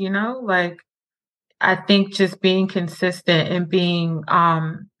thing, like I think just being consistent and being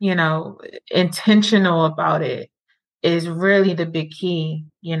intentional about it is really the big key,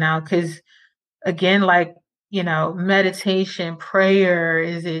 because again, like, meditation, prayer,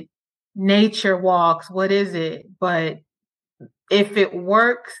 is it nature walks, what is it? But if it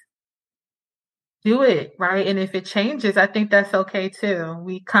works, do it, right? And if it changes, I think that's okay too.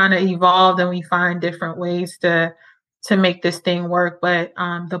 We kind of evolved and we find different ways to make this thing work. But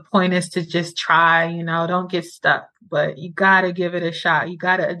the point is to just try, don't get stuck. But you gotta give it a shot. You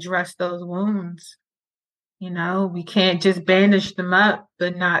gotta address those wounds. We can't just bandage them up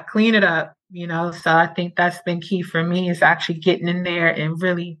but not clean it up, So I think that's been key for me is actually getting in there and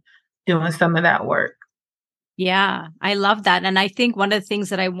really doing some of that work. Yeah, I love that. And I think one of the things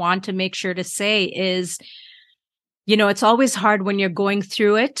that I want to make sure to say is, it's always hard when you're going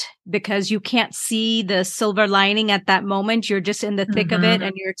through it because you can't see the silver lining at that moment. You're just in the thick of it Mm-hmm.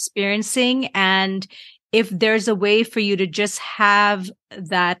 and you're experiencing. And if there's a way for you to just have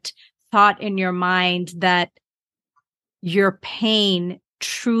that thought in your mind that your pain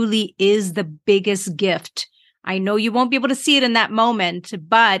truly is the biggest gift. I know you won't be able to see it in that moment,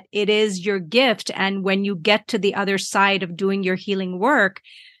 but it is your gift. And when you get to the other side of doing your healing work,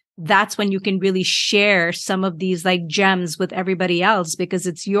 that's when you can really share some of these like gems with everybody else because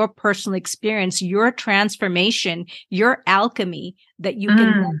it's your personal experience, your transformation, your alchemy that you can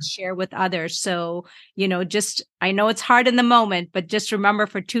then Mm. share with others. So, just, I know it's hard in the moment, but just remember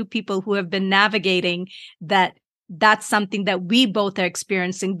for two people who have been navigating that, that's something that we both are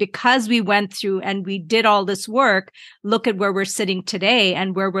experiencing because we went through and we did all this work. Look at where we're sitting today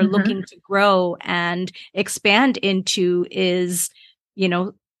and where we're Mm-hmm. looking to grow and expand into is,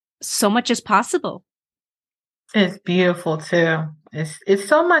 so much is possible. It's beautiful too. It's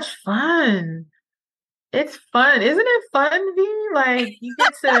so much fun. It's fun. Isn't it fun, V? Like you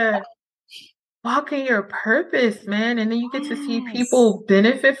get to walk in your purpose, man, and then you get to see Yes. people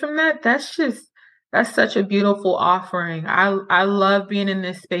benefit from that. That's such a beautiful offering. I love being in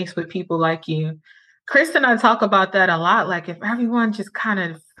this space with people like you. Chris and I talk about that a lot. Like if everyone just kind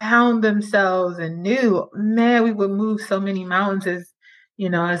of found themselves and knew, man, we would move so many mountains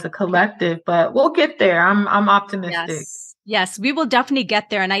as a collective. But we'll get there. I'm optimistic. Yes. Yes, we will definitely get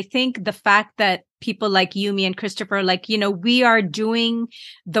there. And I think the fact that people like you, me, and Christopher, like, we are doing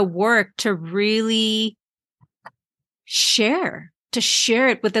the work to really to share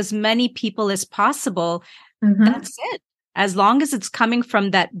it with as many people as possible. Hmm. That's it. As long as it's coming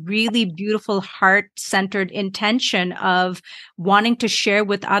from that really beautiful heart-centered intention of wanting to share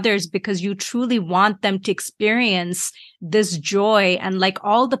with others because you truly want them to experience this joy and like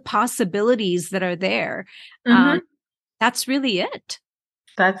all the possibilities that are there. Um, Hmm. that's really it.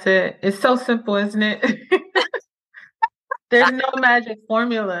 That's it. It's so simple, isn't it? There's no magic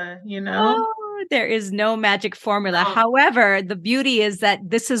formula. Oh, there is no magic formula. No. However, the beauty is that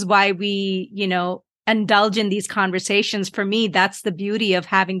this is why we, indulge in these conversations. For me, that's the beauty of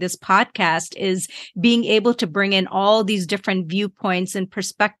having this podcast is being able to bring in all these different viewpoints and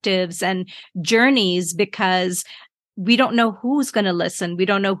perspectives and journeys because we don't know who's going to listen. We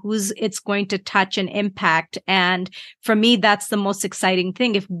don't know who's it's going to touch and impact. And for me, that's the most exciting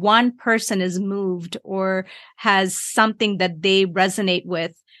thing. If one person is moved or has something that they resonate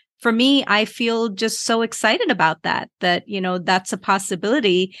with, for me, I feel just so excited about that, that's a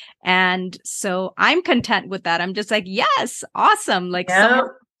possibility. And so I'm content with that. I'm just like, yes, awesome. Like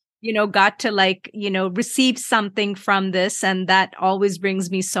someone Yep. got to receive something from this. And that always brings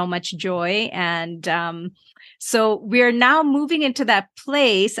me so much joy. And so we're now moving into that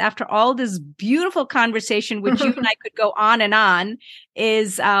place after all this beautiful conversation, which you and I could go on,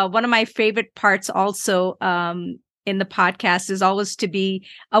 is one of my favorite parts also in the podcast is always to be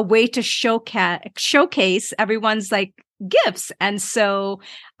a way to showcase everyone's like gifts. And so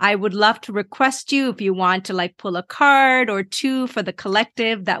I would love to request you if you want to like pull a card or two for the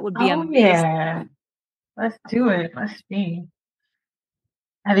collective. That would be Oh amazing. yeah. Let's do it. Let's see.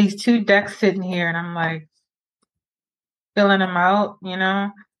 I have these two decks sitting here and I'm like filling them out.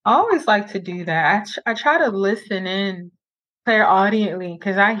 I always like to do that. I try to listen in clairaudiently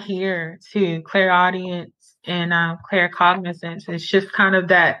because I hear too, clairaudience. and clear cognizance. It's just kind of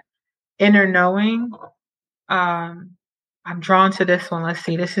that inner knowing. I'm drawn to this one. Let's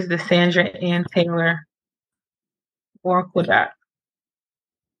see. This is the Sandra Ann Taylor Oracle deck.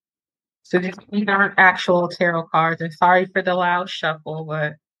 So these aren't actual tarot cards. And sorry for the loud shuffle,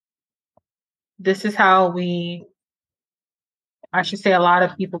 but this is how I should say, a lot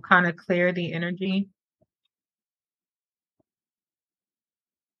of people kind of clear the energy.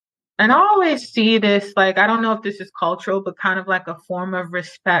 And I always see this, like, I don't know if this is cultural, but kind of like a form of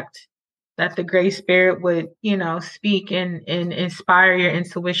respect that the Great Spirit would, speak and inspire your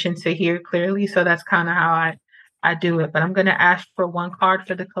intuition to hear clearly. So that's kind of how I do it. But I'm going to ask for one card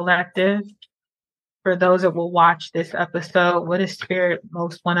for the collective. For those that will watch this episode, what does Spirit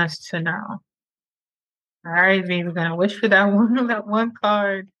most want us to know? All right, V, we're going to wish for that one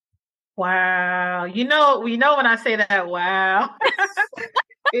card. Wow. We know when I say that, wow.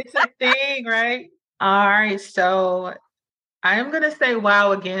 It's a thing, right? All right. So I am going to say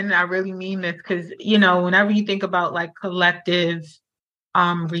wow again. I really mean this because, whenever you think about like collective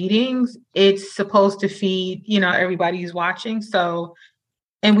readings, it's supposed to feed, everybody who's watching. So,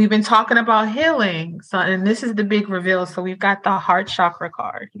 and we've been talking about healing. So, and this is the big reveal. So we've got the heart chakra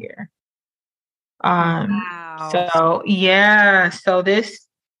card here. Wow. So yeah. So this,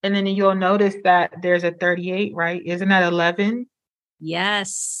 and then you'll notice that there's a 38, right? Isn't that 11?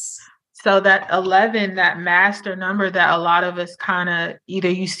 Yes. So that 11, that master number that a lot of us kind of either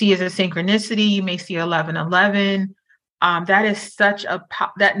you see as a synchronicity, you may see 1111. That is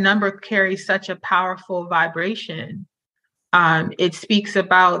that number carries such a powerful vibration. It speaks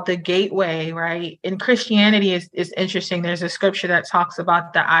about the gateway, right? In Christianity, is interesting. There's a scripture that talks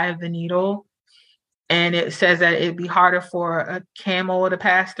about the eye of the needle. And it says that it'd be harder for a camel to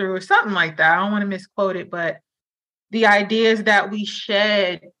pass through or something like that. I don't want to misquote it, but the idea is that we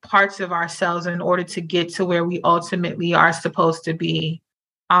shed parts of ourselves in order to get to where we ultimately are supposed to be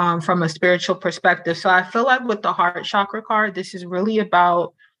from a spiritual perspective. So I feel like with the heart chakra card, this is really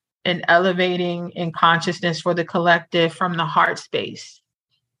about an elevating in consciousness for the collective from the heart space.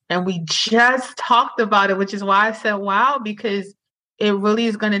 And we just talked about it, which is why I said, wow, because it really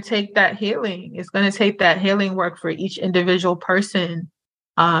is going to take that healing. It's going to take that healing work for each individual person,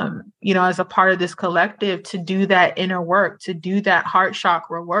 as a part of this collective to do that inner work, to do that heart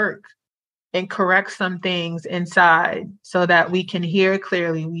chakra work and correct some things inside so that we can hear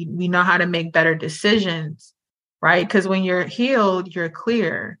clearly. We know how to make better decisions, right? Because when you're healed, you're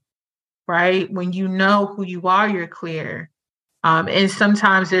clear, right? When you know who you are, you're clear. And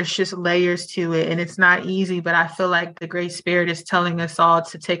sometimes there's just layers to it and it's not easy, but I feel like the Great Spirit is telling us all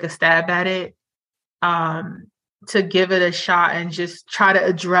to take a stab at it, to give it a shot and just try to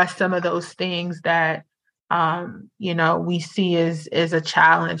address some of those things that, we see as a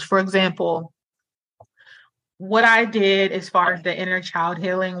challenge. For example, what I did as far as the inner child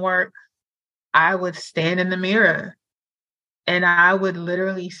healing work, I would stand in the mirror and I would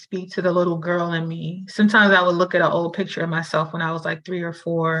literally speak to the little girl in me. Sometimes I would look at an old picture of myself when I was like 3 or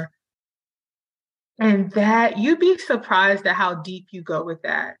 4. And that you'd be surprised at how deep you go with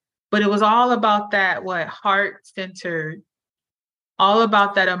that. But it was all about that, heart centered, all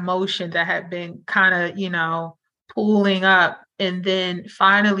about that emotion that had been kind of, pooling up. And then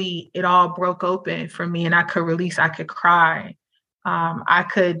finally it all broke open for me and I could release, I could cry. I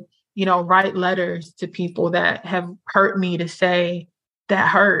could, write letters to people that have hurt me to say that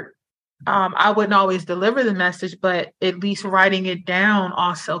hurt. I wouldn't always deliver the message, but at least writing it down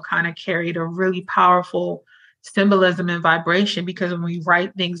also kind of carried a really powerful symbolism and vibration because when we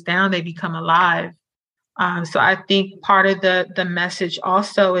write things down, they become alive. So I think part of the message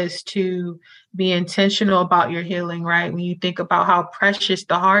also is to be intentional about your healing, right? When you think about how precious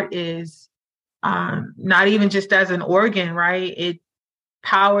the heart is, not even just as an organ, right? It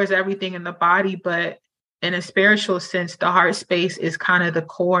powers everything in the body, but in a spiritual sense, the heart space is kind of the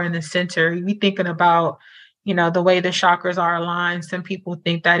core and the center. We thinking about, the way the chakras are aligned. Some people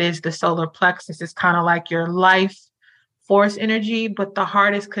think that is the solar plexus. It's kind of like your life force energy, but the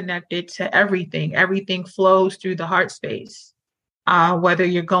heart is connected to everything. Everything flows through the heart space, whether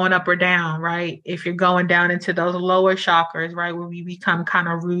you're going up or down, right? If you're going down into those lower chakras, right, where we become kind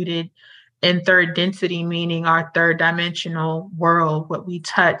of rooted in third density, meaning our third dimensional world, what we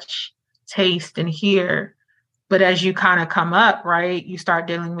touch, taste, and hear. But as you kind of come up, right, you start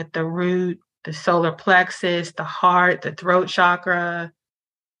dealing with the root, the solar plexus, the heart, the throat chakra,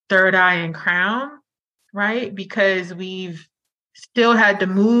 third eye, and crown, right? Because we've still had to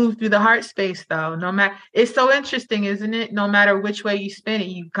move through the heart space, though. No matter, it's so interesting, isn't it? No matter which way you spin it,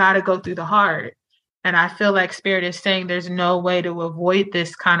 you got to go through the heart. And I feel like Spirit is saying there's no way to avoid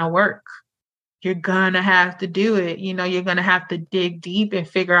this kind of work. you're gonna have to do it. You're gonna have to dig deep and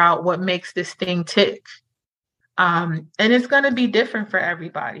figure out what makes this thing tick. And it's gonna be different for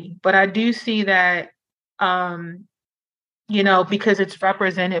everybody. But I do see that, because it's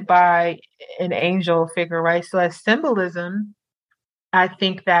represented by an angel figure, right? So as symbolism, I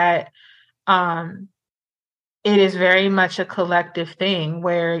think that it is very much a collective thing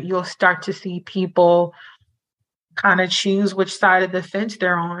where you'll start to see people kind of choose which side of the fence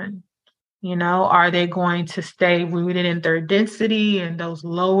they're on. Are they going to stay rooted in their density and those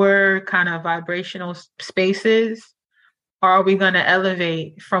lower kind of vibrational spaces? Or are we going to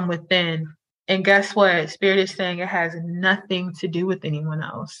elevate from within? And guess what? Spirit is saying it has nothing to do with anyone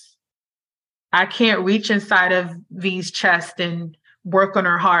else. I can't reach inside of V's chest and work on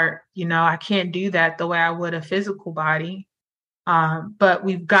her heart. I can't do that the way I would a physical body. But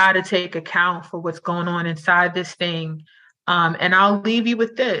we've got to take account for what's going on inside this thing. And I'll leave you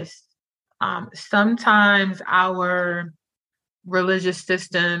with this. Sometimes our religious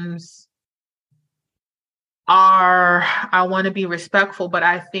systems are, I want to be respectful, but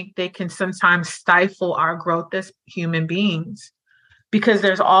I think they can sometimes stifle our growth as human beings, because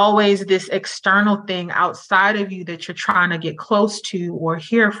there's always this external thing outside of you that you're trying to get close to or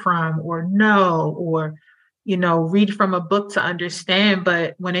hear from or know or, read from a book to understand.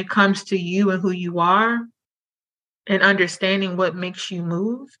 But when it comes to you and who you are and understanding what makes you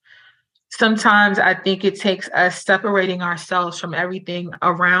move, sometimes I think it takes us separating ourselves from everything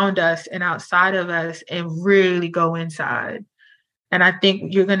around us and outside of us and really go inside. And I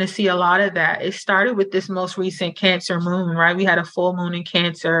think you're going to see a lot of that. It started with this most recent Cancer moon, right? We had a full moon in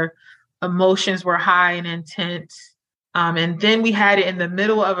Cancer. Emotions were high and intense. And then we had it in the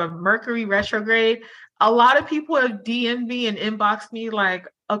middle of a Mercury retrograde. A lot of people have DM'd me and inboxed me like,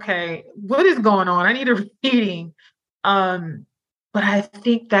 okay, what is going on? I need a reading. But I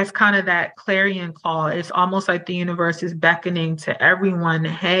think that's kind of that clarion call. It's almost like the universe is beckoning to everyone,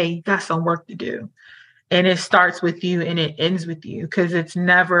 hey, you got some work to do. And it starts with you and it ends with you, because it's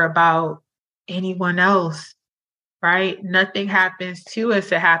never about anyone else, right? Nothing happens to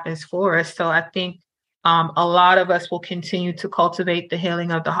us, it happens for us. So I think a lot of us will continue to cultivate the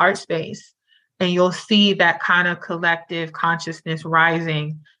healing of the heart space. And you'll see that kind of collective consciousness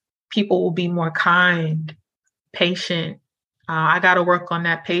rising. People will be more kind, patient. I got to work on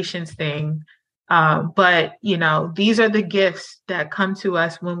that patience thing. But, these are the gifts that come to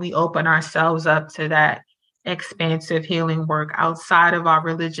us when we open ourselves up to that expansive healing work outside of our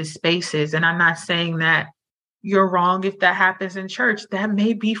religious spaces. And I'm not saying that you're wrong if that happens in church. That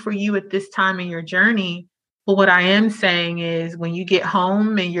may be for you at this time in your journey. But what I am saying is when you get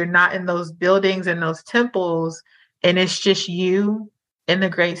home and you're not in those buildings and those temples, and it's just you and the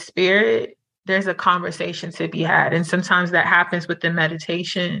Great Spirit, there's a conversation to be had. And sometimes that happens within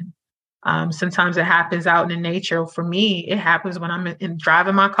meditation. Sometimes it happens out in nature. For me, it happens when I'm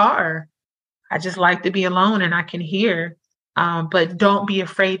driving my car. I just like to be alone and I can hear. But don't be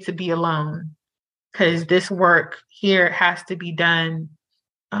afraid to be alone, because this work here has to be done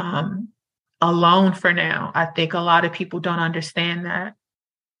alone for now. I think a lot of people don't understand that.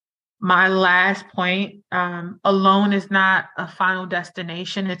 My last point, alone is not a final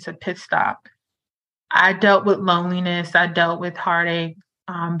destination. It's a pit stop. I dealt with loneliness. I dealt with heartache,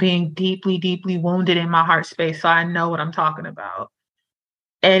 being deeply, deeply wounded in my heart space. So I know what I'm talking about.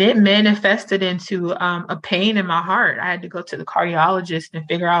 And it manifested into a pain in my heart. I had to go to the cardiologist and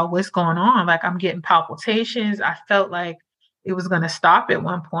figure out what's going on. Like, I'm getting palpitations. I felt like it was going to stop at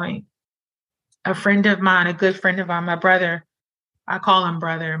one point. A friend of mine, a good friend of mine, my brother, I call him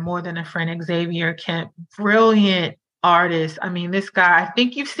brother more than a friend, Xavier Kemp, brilliant artist. I mean, this guy, I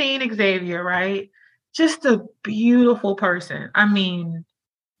think you've seen Xavier, right? Just a beautiful person. I mean,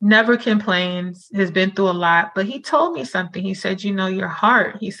 never complains, has been through a lot, but he told me something. He said, your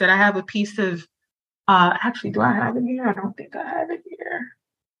heart. He said, I have a piece of, actually, do I have it here? I don't think I have it here.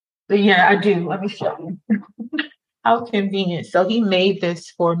 But yeah, I do. Let me show you. How convenient. So he made this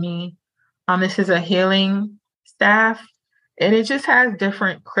for me. This is a healing staff, and it just has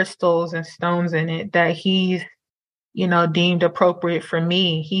different crystals and stones in it that he's, deemed appropriate for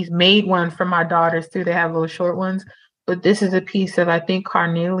me. He's made one for my daughters too. They have little short ones. But this is a piece of, I think,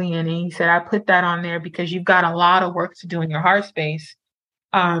 carnelian. And he said, I put that on there because you've got a lot of work to do in your heart space.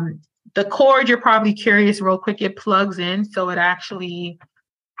 The cord, you're probably curious real quick, it plugs in. So it actually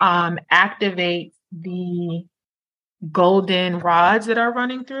activates the golden rods that are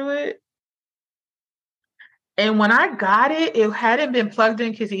running through it. And when I got it, it hadn't been plugged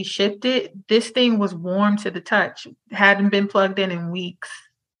in because he shipped it. This thing was warm to the touch. It hadn't been plugged in weeks.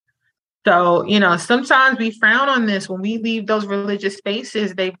 So, sometimes we frown on this when we leave those religious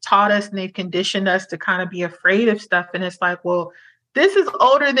spaces. They've taught us and they've conditioned us to kind of be afraid of stuff. And it's like, well, this is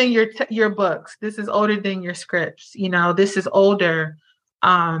older than your books. This is older than your scripts. This is older.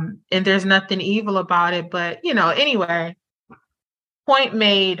 And there's nothing evil about it. But, anyway, point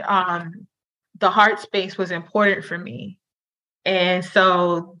made, the heart space was important for me. And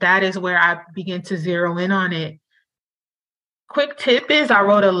so that is where I begin to zero in on it. Quick tip is I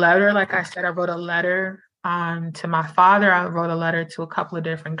wrote a letter. Like I said, I wrote a letter to my father. I wrote a letter to a couple of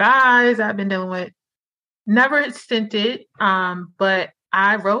different guys I've been dealing with. Never sent it, but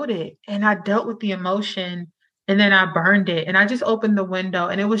I wrote it and I dealt with the emotion and then I burned it and I just opened the window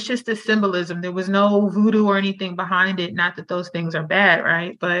and it was just a symbolism. There was no voodoo or anything behind it. Not that those things are bad,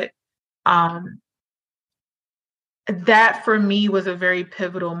 right? But that for me was a very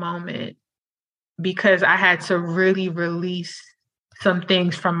pivotal moment because I had to really release some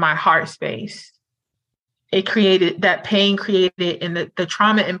things from my heart space. It created that pain created, and the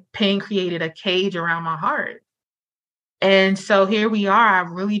trauma and pain created a cage around my heart. And so here we are. I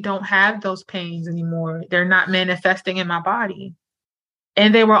really don't have those pains anymore. They're not manifesting in my body.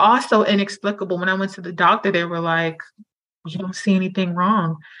 And they were also inexplicable. When I went to the doctor, they were like, you don't see anything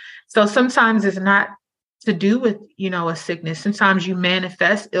wrong. So sometimes it's not to do with, a sickness. Sometimes you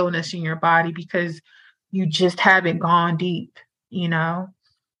manifest illness in your body because you just haven't gone deep,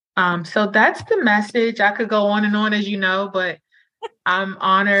 So that's the message. I could go on and on, as you know, but I'm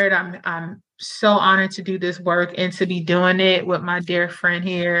honored. I'm so honored to do this work and to be doing it with my dear friend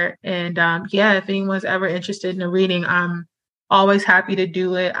here. And if anyone's ever interested in a reading, I'm always happy to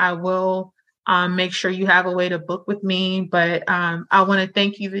do it. I will make sure you have a way to book with me. But I want to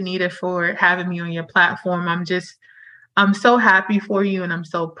thank you, Vanita, for having me on your platform. I'm so happy for you and I'm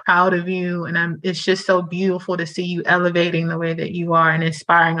so proud of you. And it's just so beautiful to see you elevating the way that you are and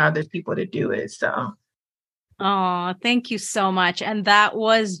inspiring other people to do it. So. Oh, thank you so much. And that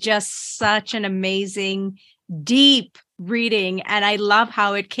was just such an amazing, deep reading. And I love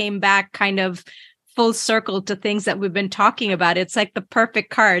how it came back kind of full circle to things that we've been talking about. It's like the perfect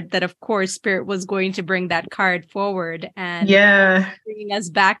card that, of course, Spirit was going to bring that card forward and bringing us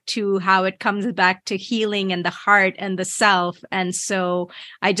back to how it comes back to healing and the heart and the self. And so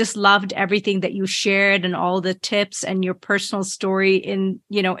I just loved everything that you shared and all the tips and your personal story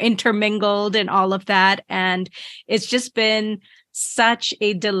intermingled and all of that. And it's just been such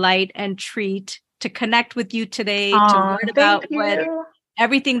a delight and treat to connect with you today, to learn about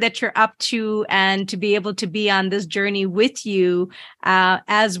everything that you're up to and to be able to be on this journey with you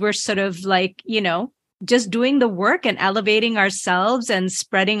as we're sort of like, just doing the work and elevating ourselves and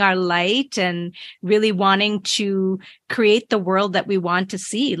spreading our light and really wanting to create the world that we want to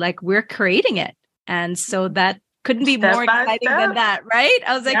see. Like we're creating it. And so that couldn't be more exciting than that, right?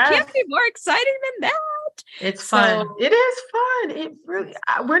 I was like, can't be more exciting than that. It's fun. It is fun. It really,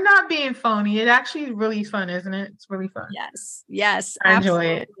 we're not being phony. It actually is really fun, isn't it? It's really fun. Yes. I enjoy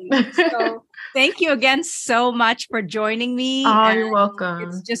it. So thank you again so much for joining me. Oh, you're welcome.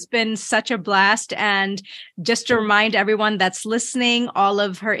 It's just been such a blast. And just to remind everyone that's listening, all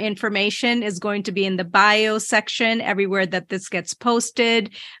of her information is going to be in the bio section everywhere that this gets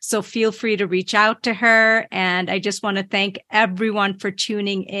posted. So feel free to reach out to her. And I just want to thank everyone for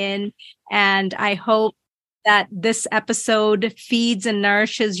tuning in. And I hope that this episode feeds and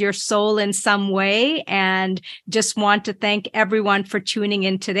nourishes your soul in some way, and just want to thank everyone for tuning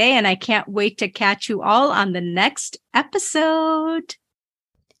in today. And I can't wait to catch you all on the next episode.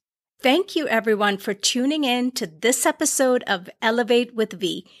 Thank you, everyone, for tuning in to this episode of Elevate with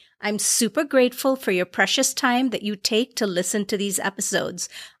V. I'm super grateful for your precious time that you take to listen to these episodes.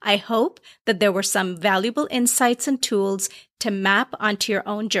 I hope that there were some valuable insights and tools to map onto your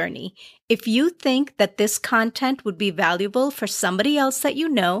own journey. If you think that this content would be valuable for somebody else that you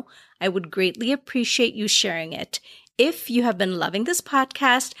know, I would greatly appreciate you sharing it. If you have been loving this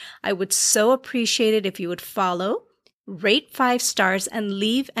podcast, I would so appreciate it if you would follow, rate 5 stars, and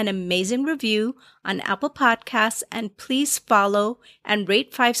leave an amazing review on Apple Podcasts, and please follow and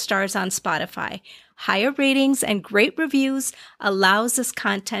rate 5 stars on Spotify. Higher ratings and great reviews allows this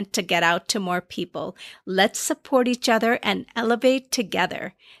content to get out to more people. Let's support each other and elevate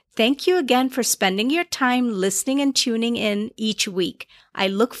together. Thank you again for spending your time listening and tuning in each week. I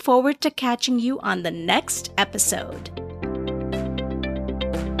look forward to catching you on the next episode.